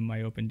just send them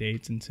my open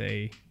dates and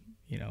say,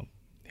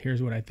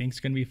 here's what I think is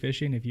going to be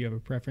fishing. If you have a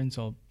preference,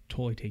 I'll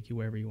totally take you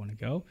wherever you want to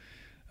go.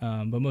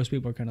 But most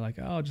people are kind of like,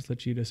 I'll just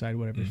let you decide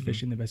whatever's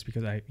fishing the best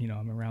because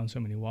I'm around so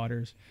many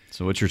waters.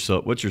 So what's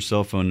your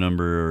cell phone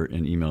number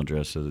and email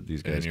address so that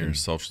these guys and your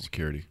social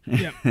security?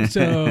 Yeah.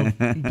 So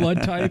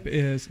blood type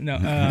is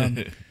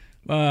phone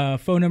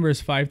number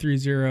is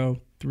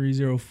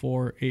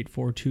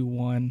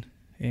 530-304-8421,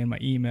 and my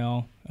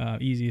email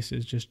easiest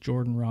is just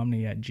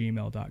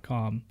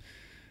jordanromney@gmail.com.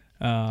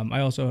 I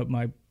also have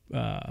my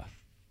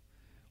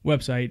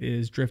website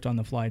is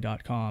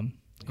driftonthefly.com.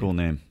 Cool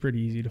name. Pretty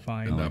easy to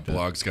find. And that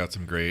blog's got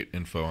some great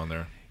info on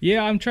there.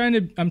 Yeah, I'm trying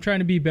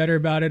to be better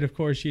about it. Of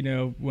course,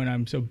 when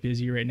I'm so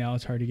busy right now,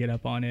 it's hard to get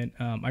up on it.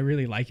 I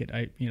really like it.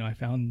 I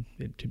found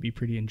it to be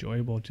pretty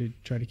enjoyable to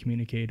try to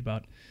communicate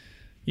about,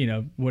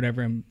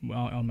 whatever I'm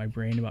on my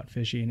brain about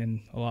fishing,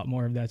 and a lot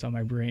more of that's on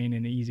my brain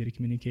and easy to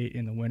communicate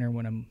in the winter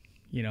when I'm,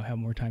 have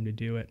more time to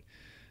do it.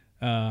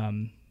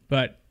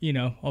 But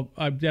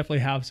I definitely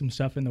have some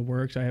stuff in the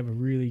works. I have a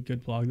really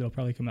good blog that'll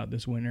probably come out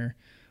this winter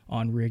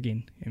on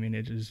rigging. I mean,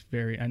 it is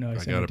very. I know I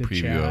got a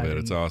preview Chad, of it.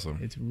 It's awesome.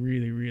 It's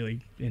really,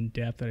 really in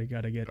depth. That I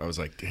got to get. I was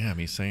like, damn,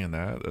 he's saying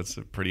that. That's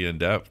pretty in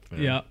depth.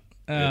 Man. Yeah,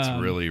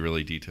 it's really,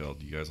 really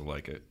detailed. You guys will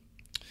like it.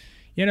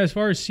 You know, as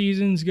far as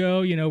seasons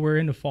go, you know, we're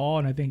into fall,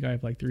 and I think I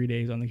have like 3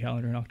 days on the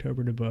calendar in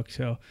October to book.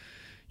 So,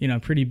 you know,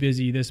 I'm pretty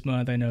busy this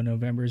month. I know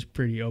November is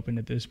pretty open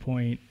at this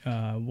point.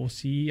 We'll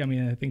see. I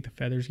mean, I think the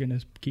Feather's going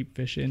to keep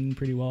fishing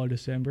pretty well in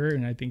December,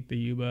 and I think the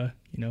Yuba,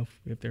 you know,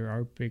 if there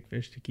are big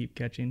fish to keep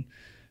catching,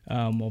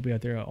 we'll be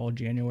out there all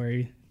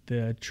January.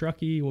 The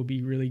Truckee will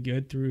be really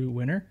good through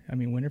winter. I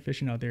mean, winter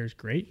fishing out there is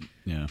great.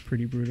 Yeah.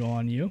 Pretty brutal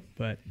on you,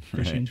 but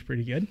fishing's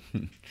pretty good.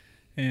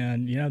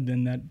 And, you know,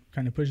 then that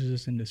kind of pushes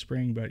us into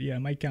spring. But, yeah,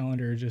 my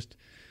calendar is just,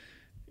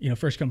 you know,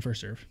 first come,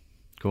 first serve.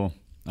 Cool.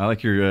 I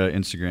like your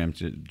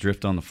Instagram,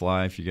 Drift on the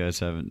Fly. If you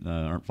guys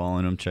aren't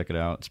following them, check it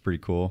out. It's pretty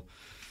cool.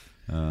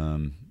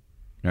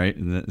 Right?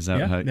 Is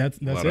that how? That's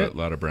it. A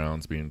lot of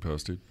browns being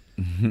posted.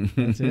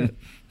 That's it.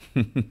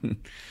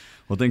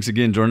 Well, thanks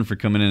again, Jordan, for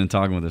coming in and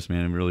talking with us,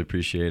 man. I really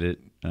appreciate it.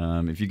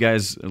 If you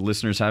guys,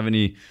 listeners, have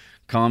any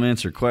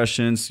comments or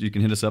questions, you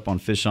can hit us up on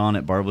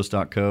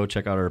fishon@barbless.co.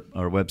 Check out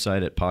our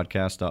website at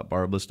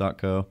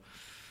podcast.barbless.co.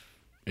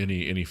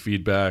 Any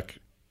feedback,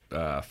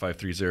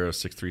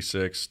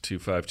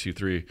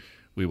 530-636-2523.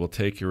 We will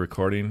take your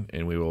recording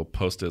and we will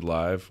post it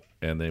live,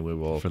 and then we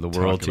will for the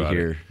world to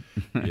hear.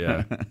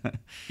 Yeah.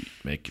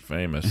 Make you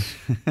famous.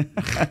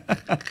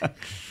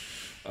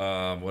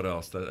 What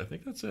else? I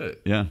think that's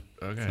it. Yeah.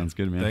 Okay. Sounds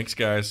good, man. Thanks,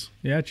 guys.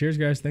 Yeah, cheers,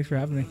 guys. Thanks for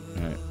having me.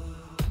 All right.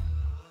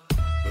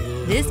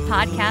 This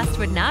podcast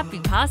would not be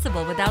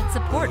possible without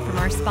support from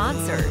our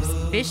sponsors,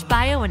 Fish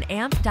Bio and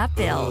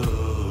Amp.Build.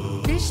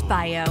 Fish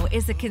Bio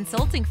is a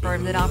consulting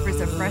firm that offers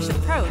a fresh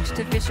approach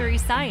to fishery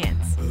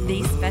science.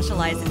 They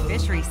specialize in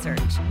fish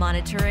research,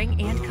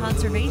 monitoring, and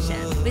conservation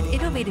with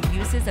innovative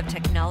uses of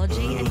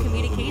technology and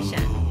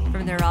communication.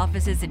 From their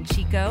offices in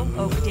Chico,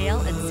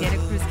 Oakdale, and Santa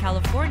Cruz,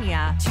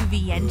 California, to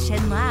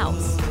Vientiane,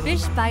 Laos,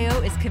 Fish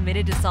Bio is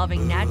committed to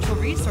solving natural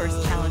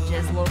resource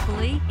challenges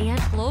locally and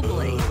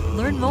globally.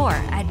 Learn more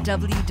at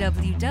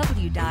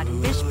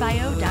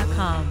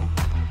www.fishbio.com.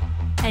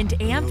 And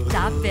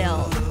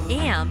Amp.Build.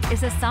 AMP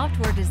is a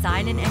software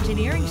design and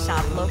engineering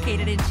shop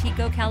located in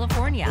Chico,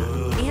 California.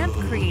 AMP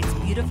creates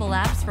beautiful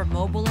apps for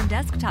mobile and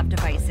desktop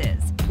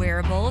devices,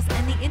 wearables,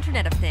 and the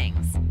Internet of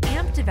Things.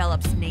 AMP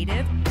develops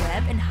native,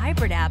 web, and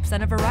hybrid apps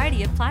on a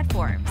variety of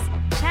platforms.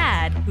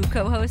 Chad, who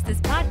co-hosts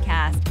this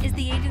podcast, is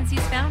the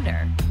agency's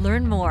founder.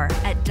 Learn more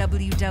at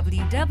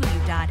www.amp.build.